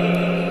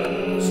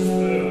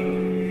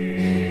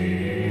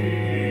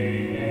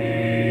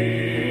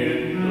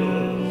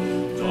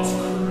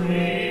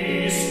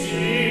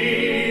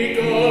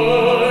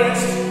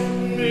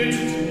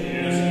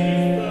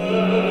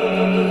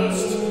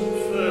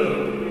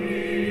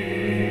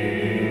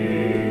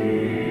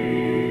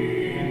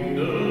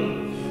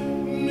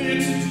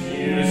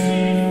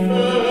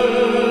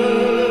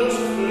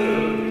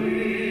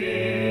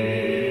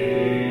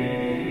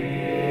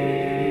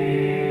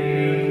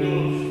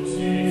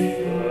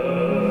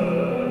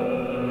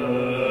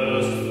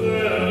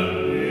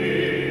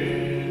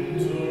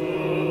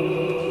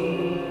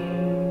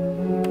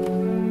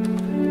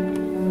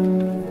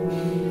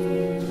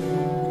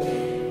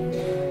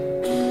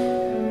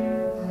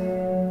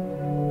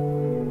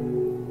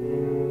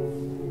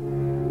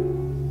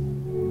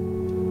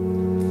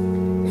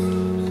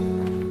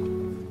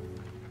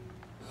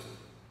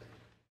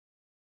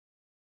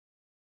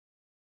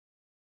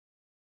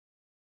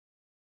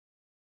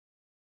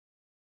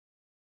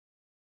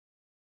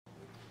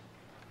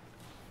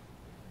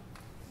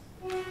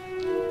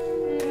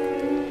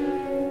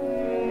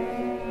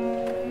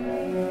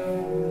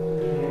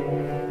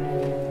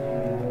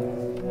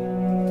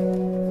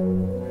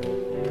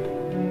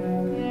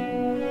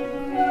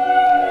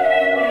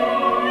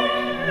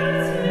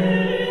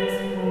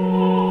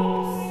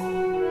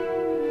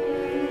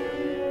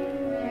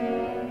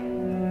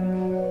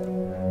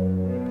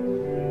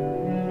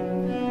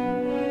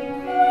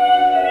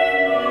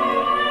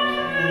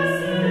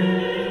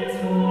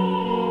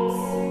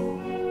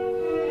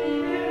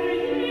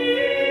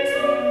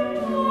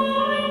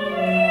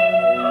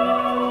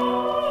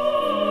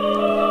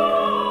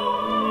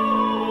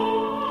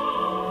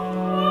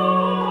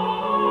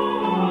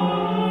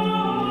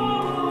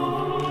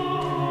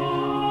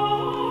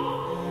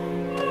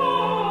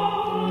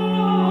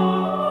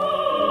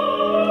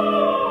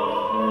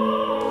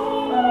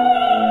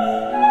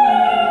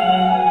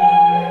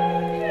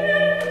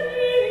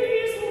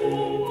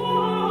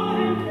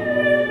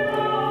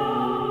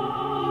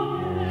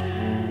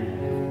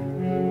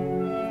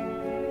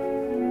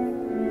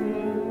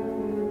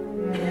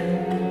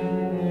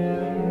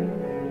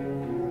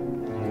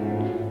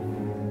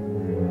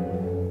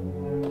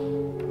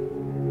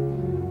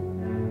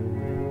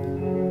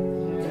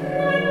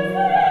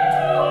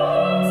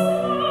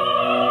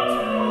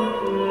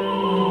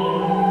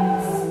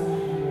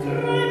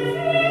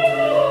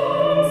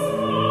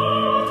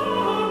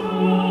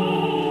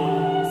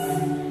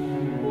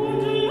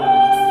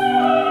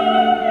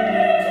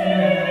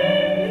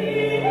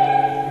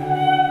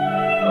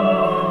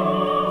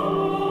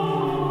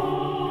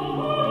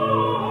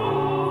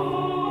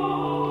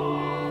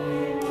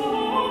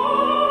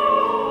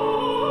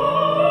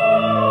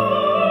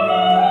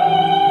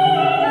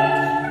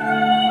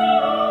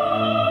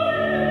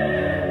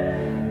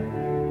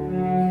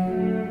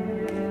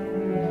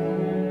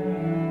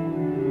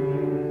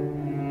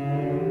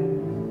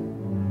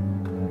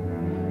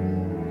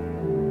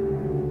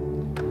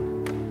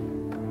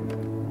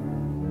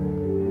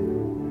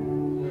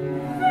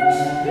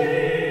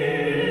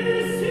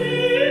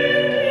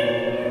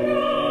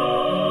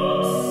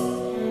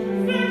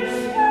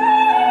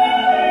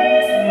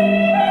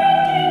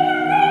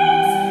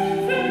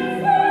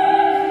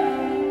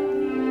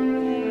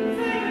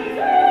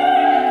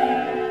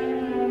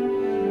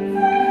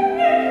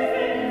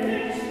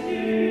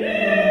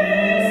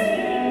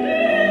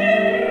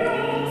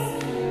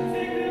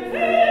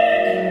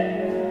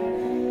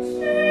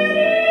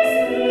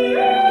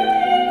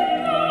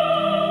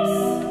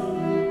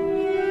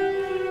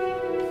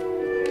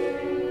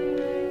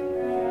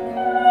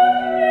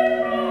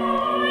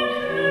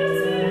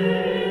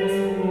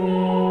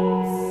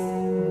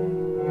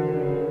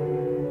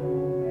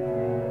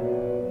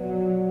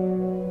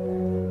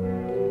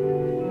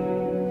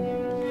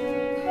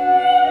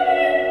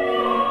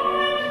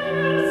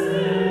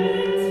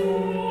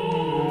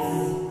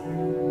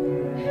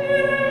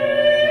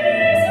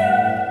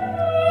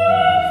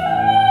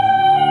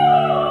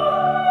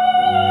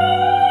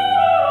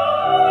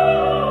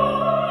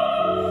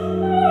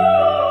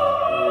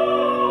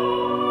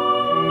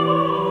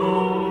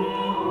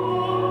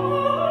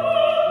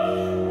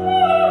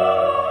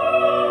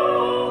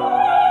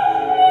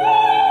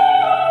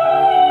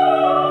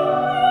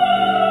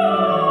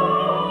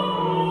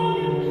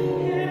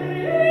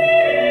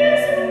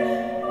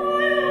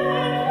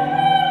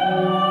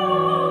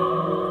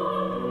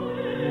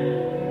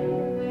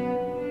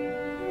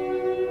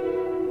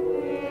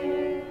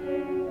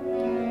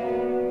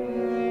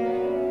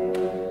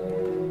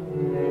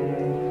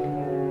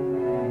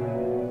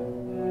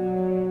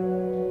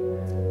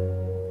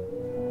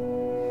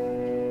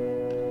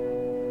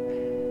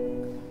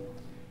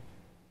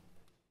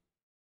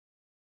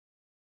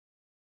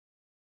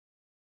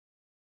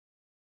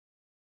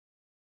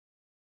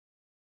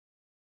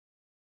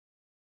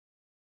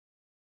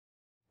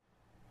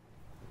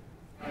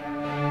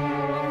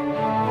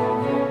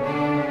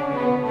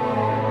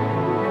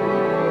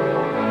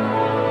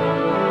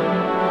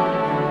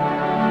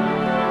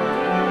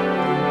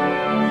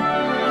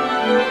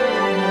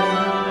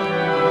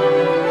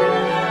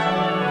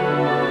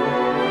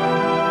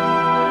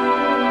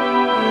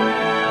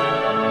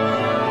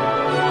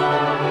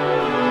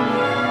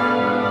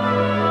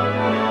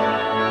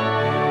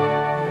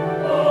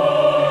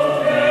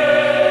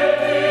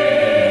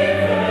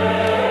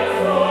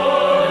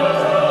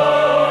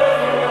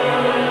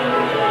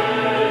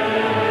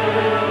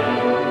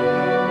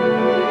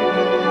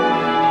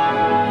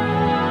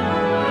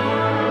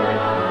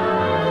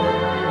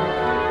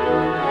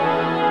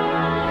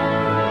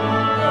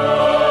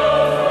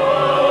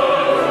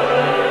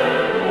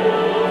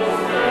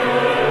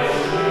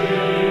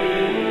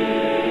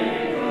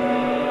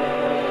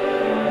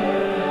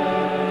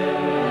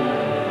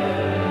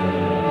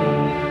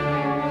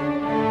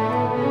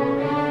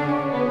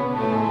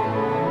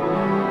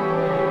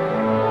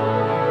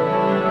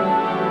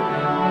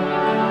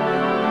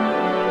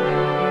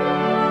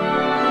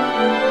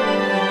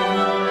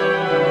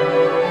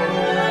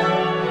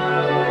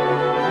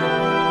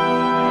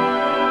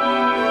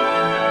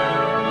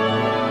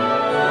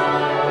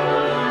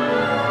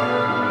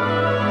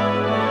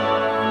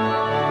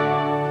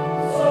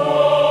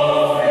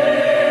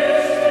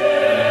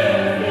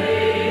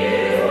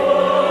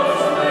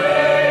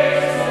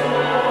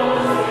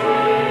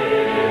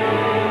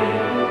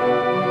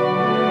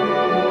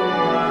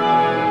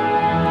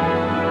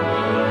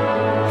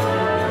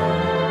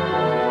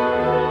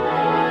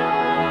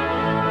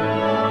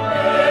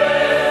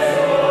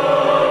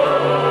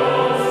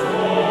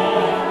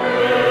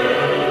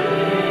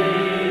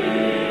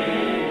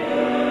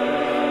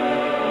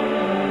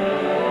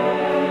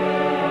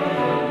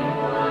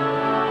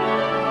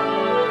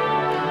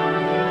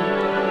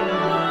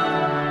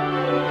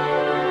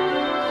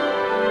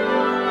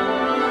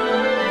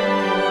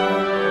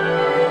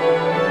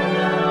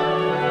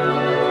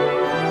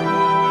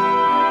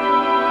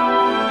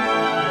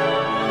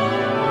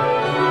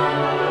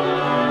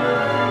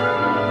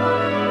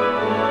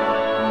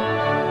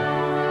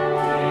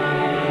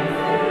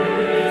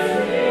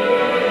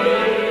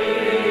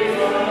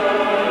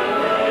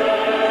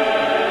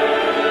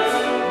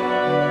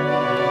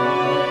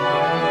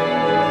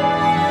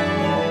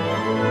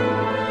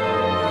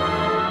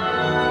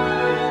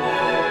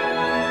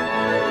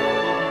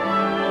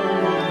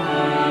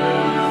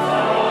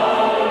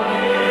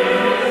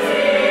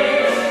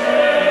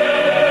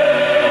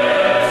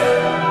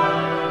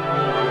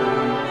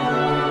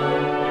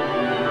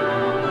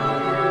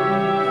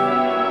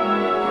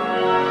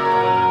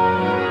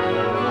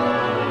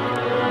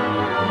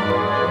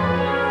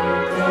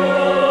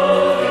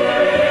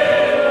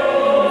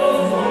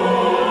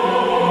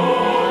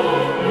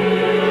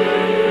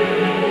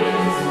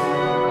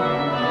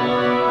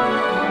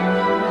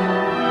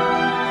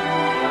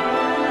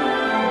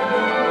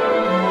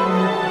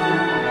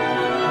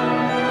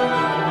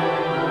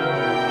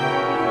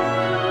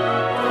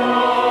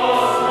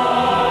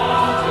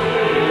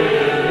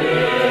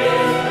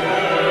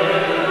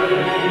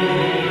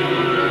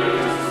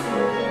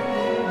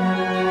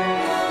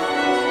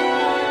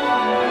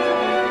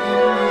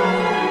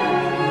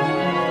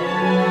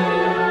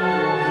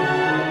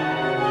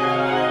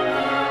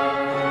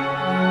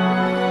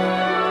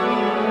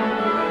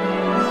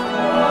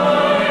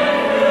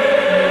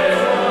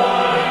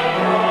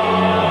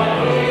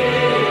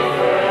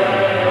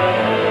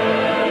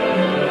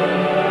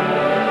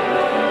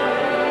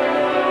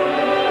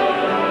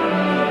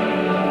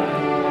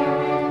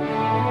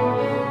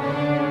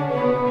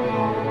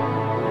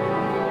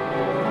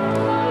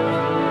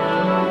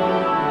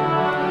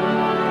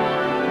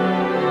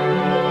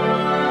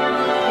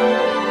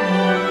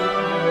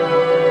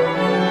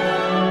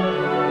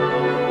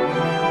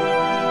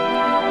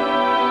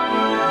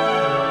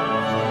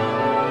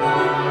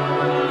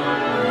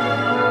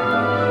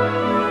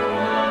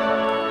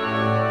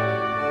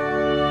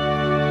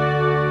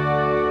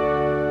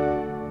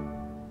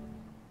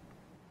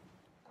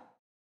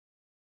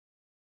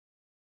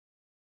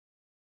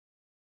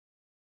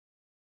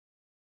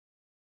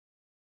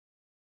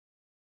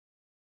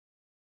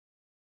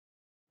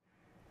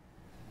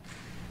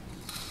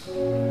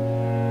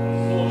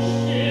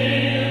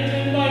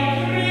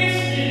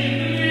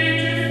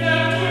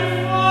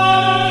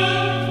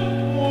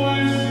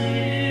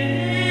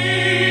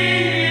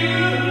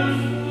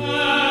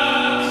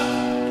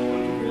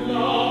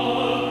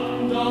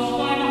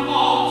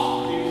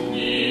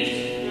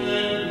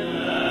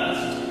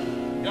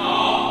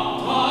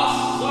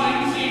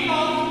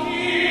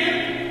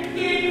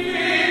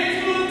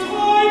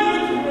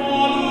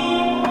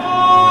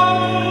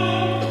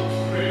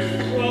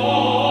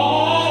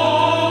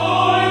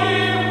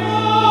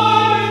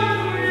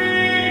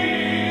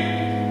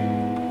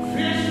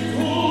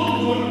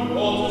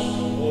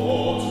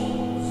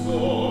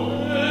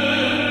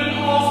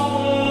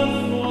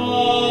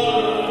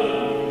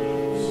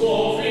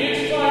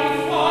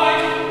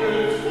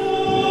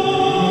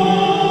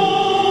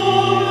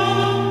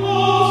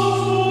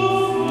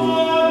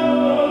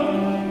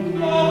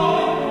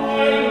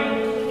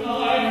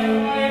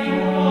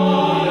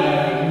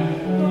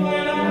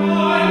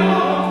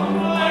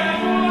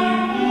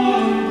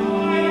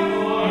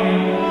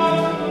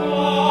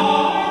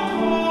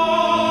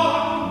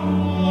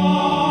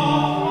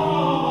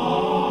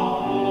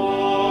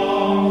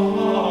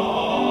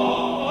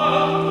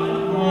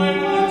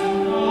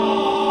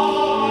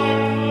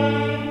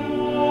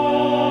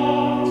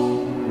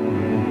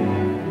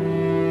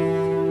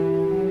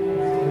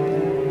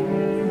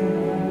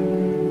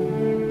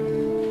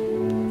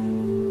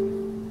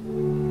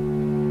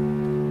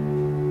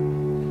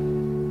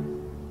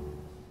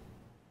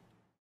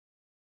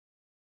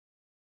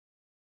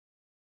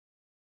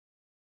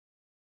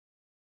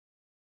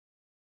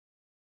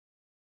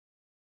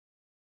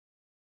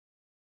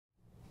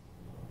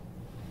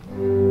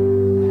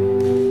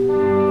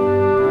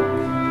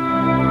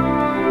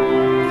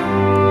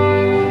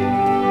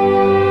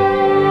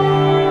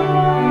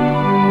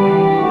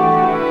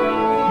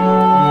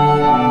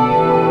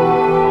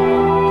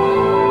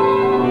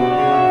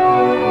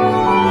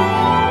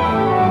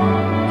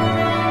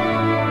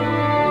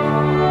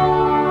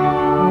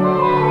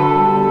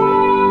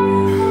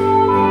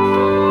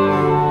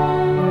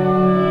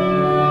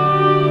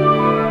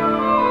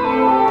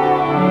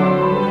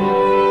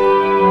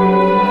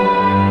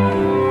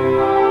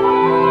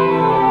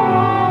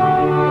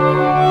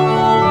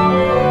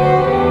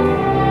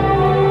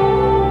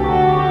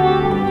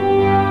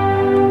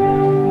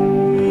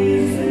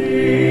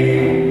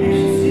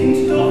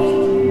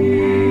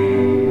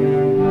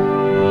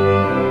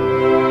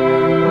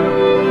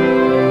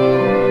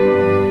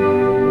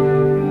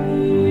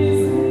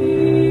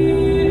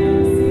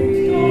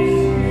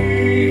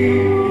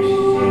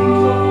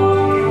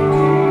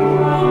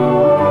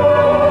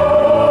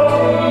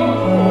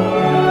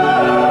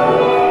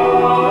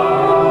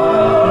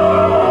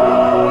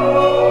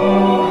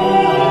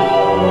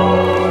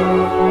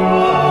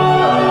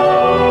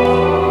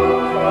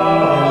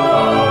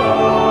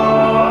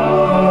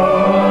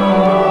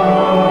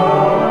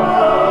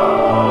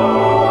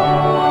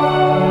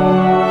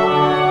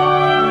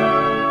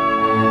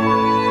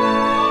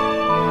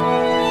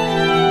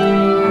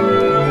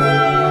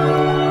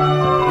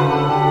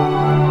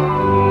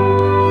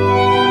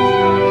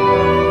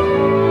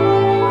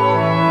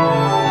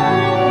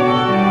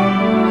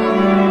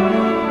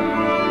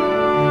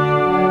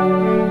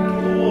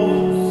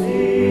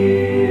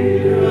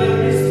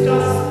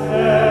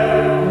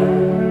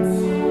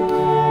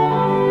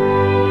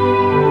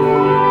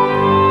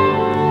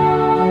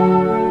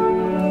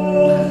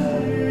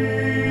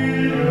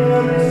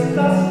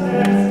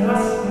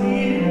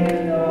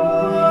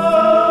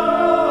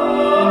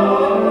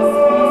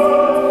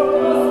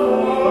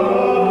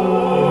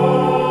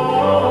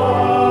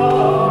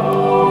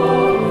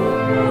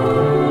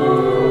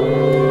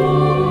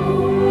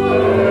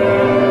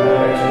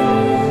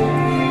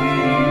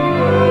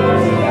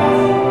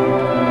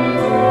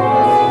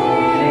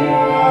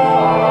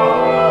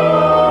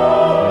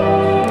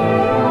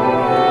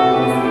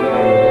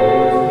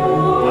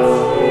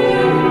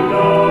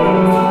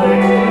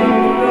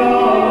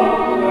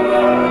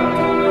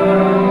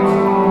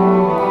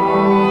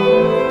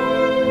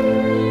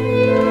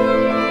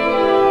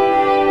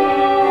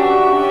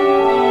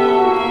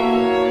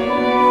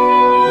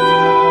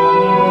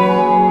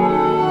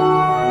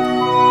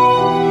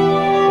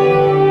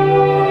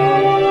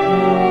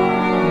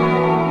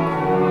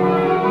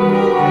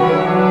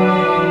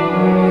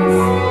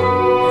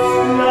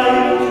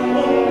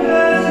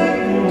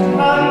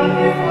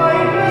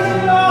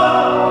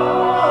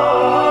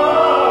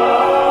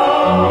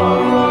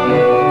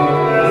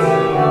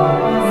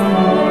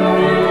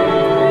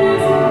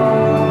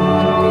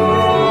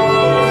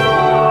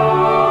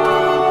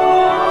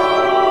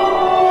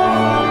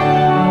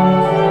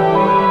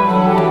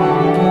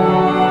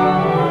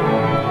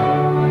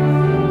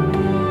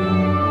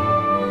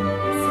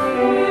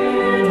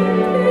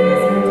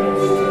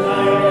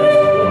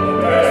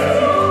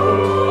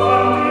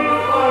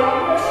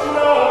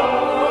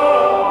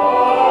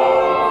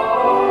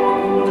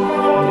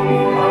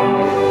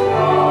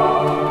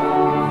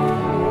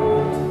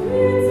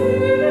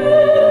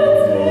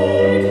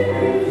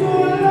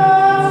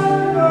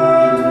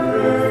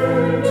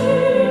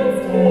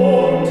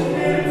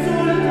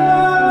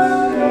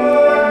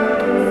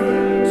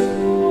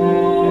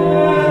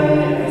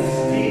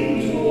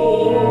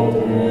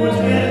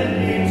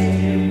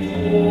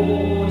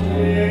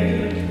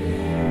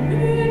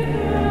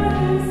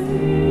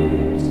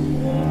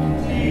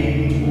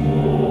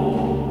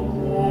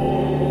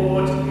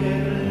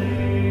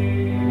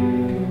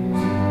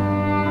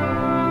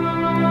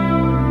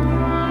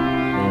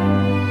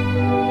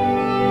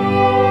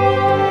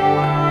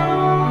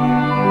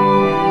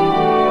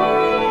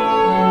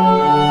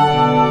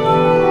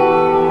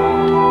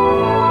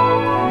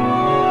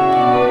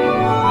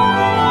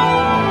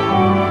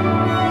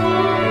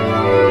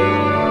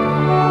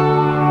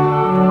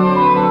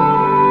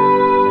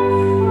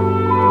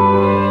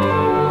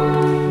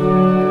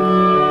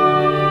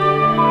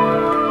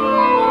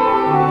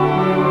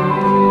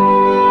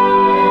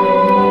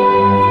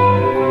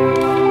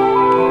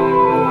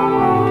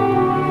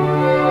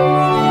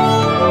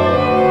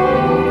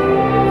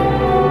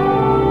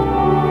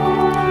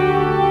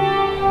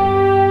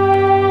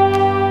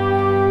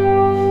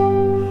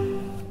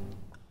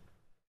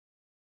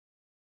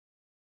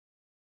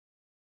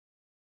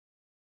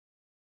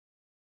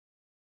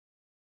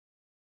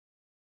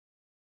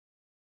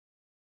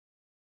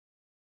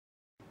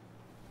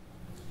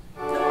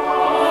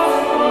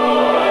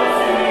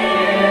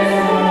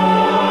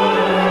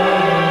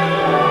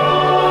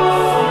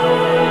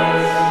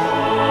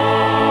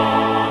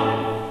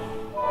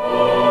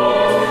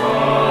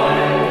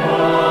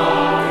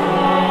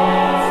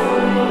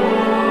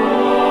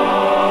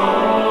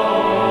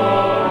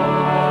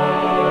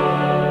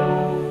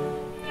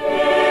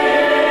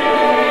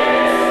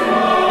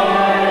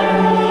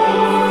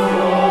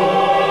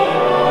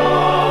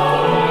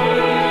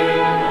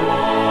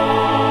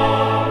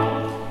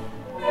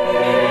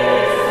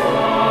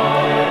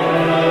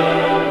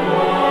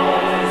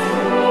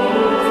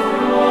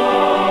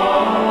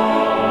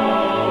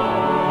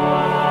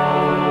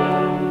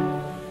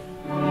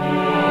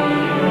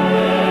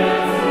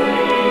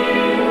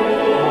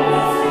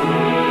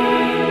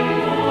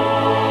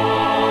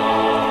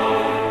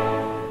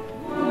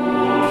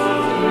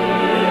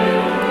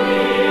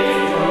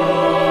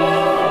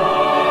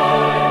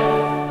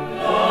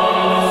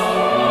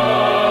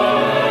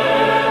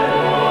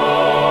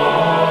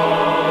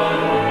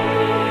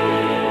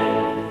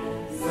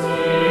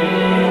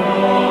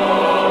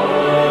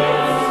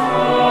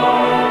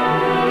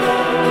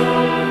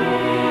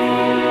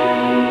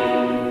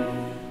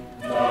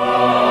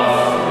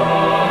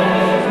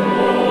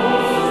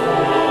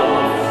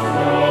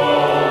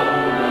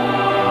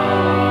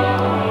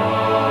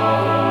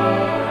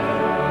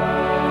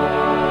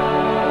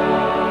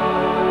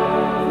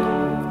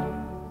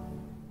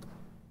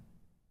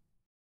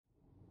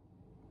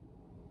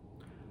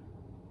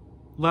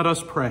Let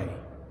us pray.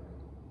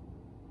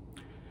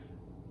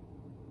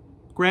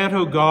 Grant,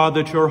 O God,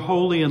 that your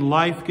holy and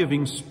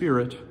life-giving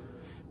Spirit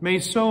may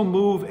so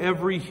move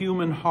every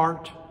human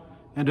heart,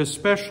 and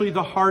especially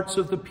the hearts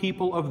of the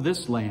people of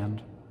this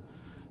land,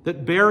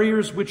 that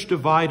barriers which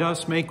divide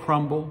us may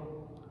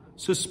crumble,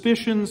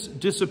 suspicions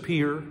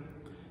disappear,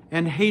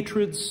 and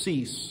hatreds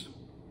cease,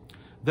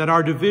 that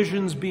our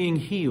divisions being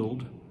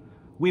healed,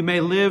 we may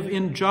live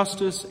in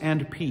justice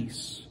and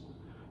peace,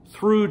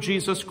 through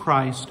Jesus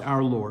Christ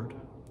our Lord.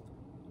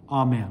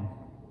 Amen.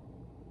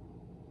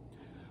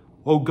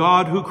 O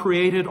God, who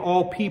created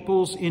all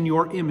peoples in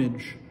your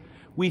image,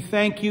 we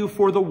thank you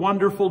for the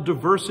wonderful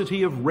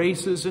diversity of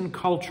races and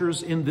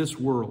cultures in this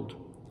world.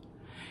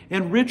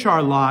 Enrich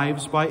our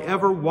lives by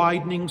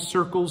ever-widening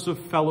circles of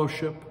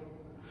fellowship,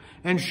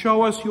 and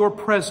show us your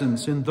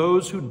presence in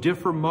those who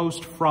differ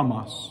most from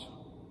us,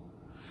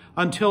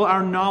 until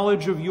our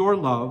knowledge of your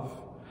love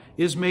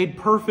is made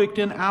perfect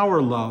in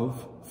our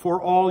love for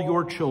all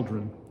your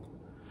children,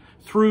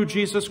 through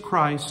Jesus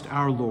Christ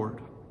our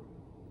Lord.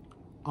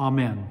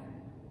 Amen.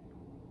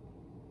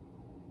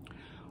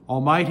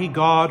 Almighty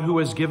God, who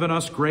has given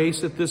us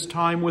grace at this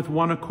time with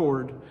one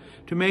accord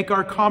to make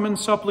our common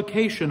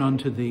supplication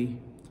unto thee,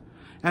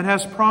 and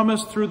has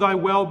promised through thy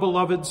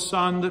well-beloved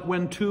Son that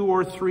when 2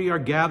 or 3 are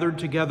gathered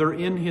together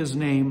in his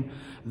name,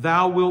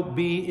 thou wilt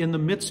be in the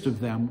midst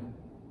of them.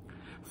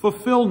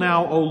 Fulfill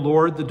now, O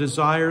Lord, the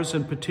desires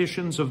and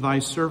petitions of thy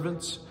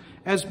servants,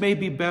 as may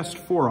be best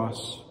for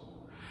us,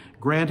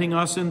 granting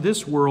us in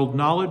this world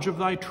knowledge of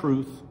thy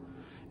truth,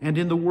 and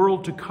in the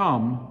world to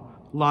come,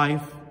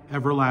 life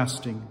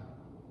everlasting.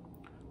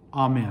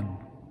 Amen.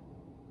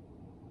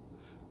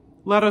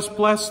 Let us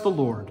bless the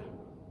Lord.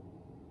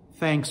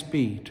 Thanks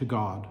be to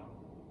God.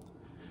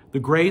 The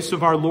grace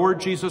of our Lord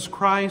Jesus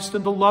Christ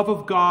and the love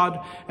of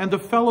God and the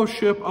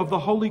fellowship of the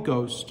Holy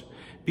Ghost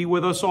be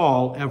with us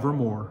all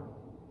evermore.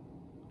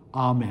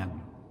 Amen.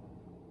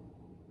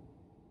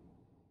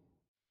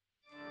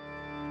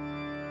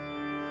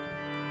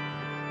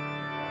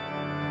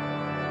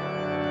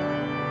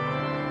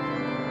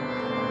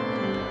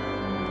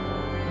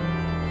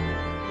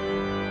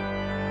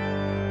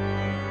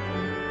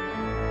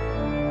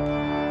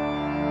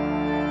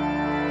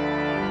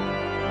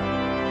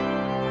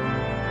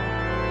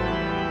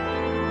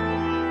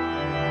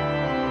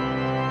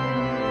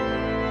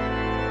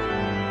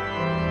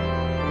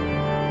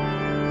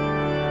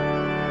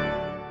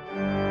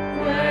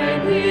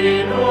 When he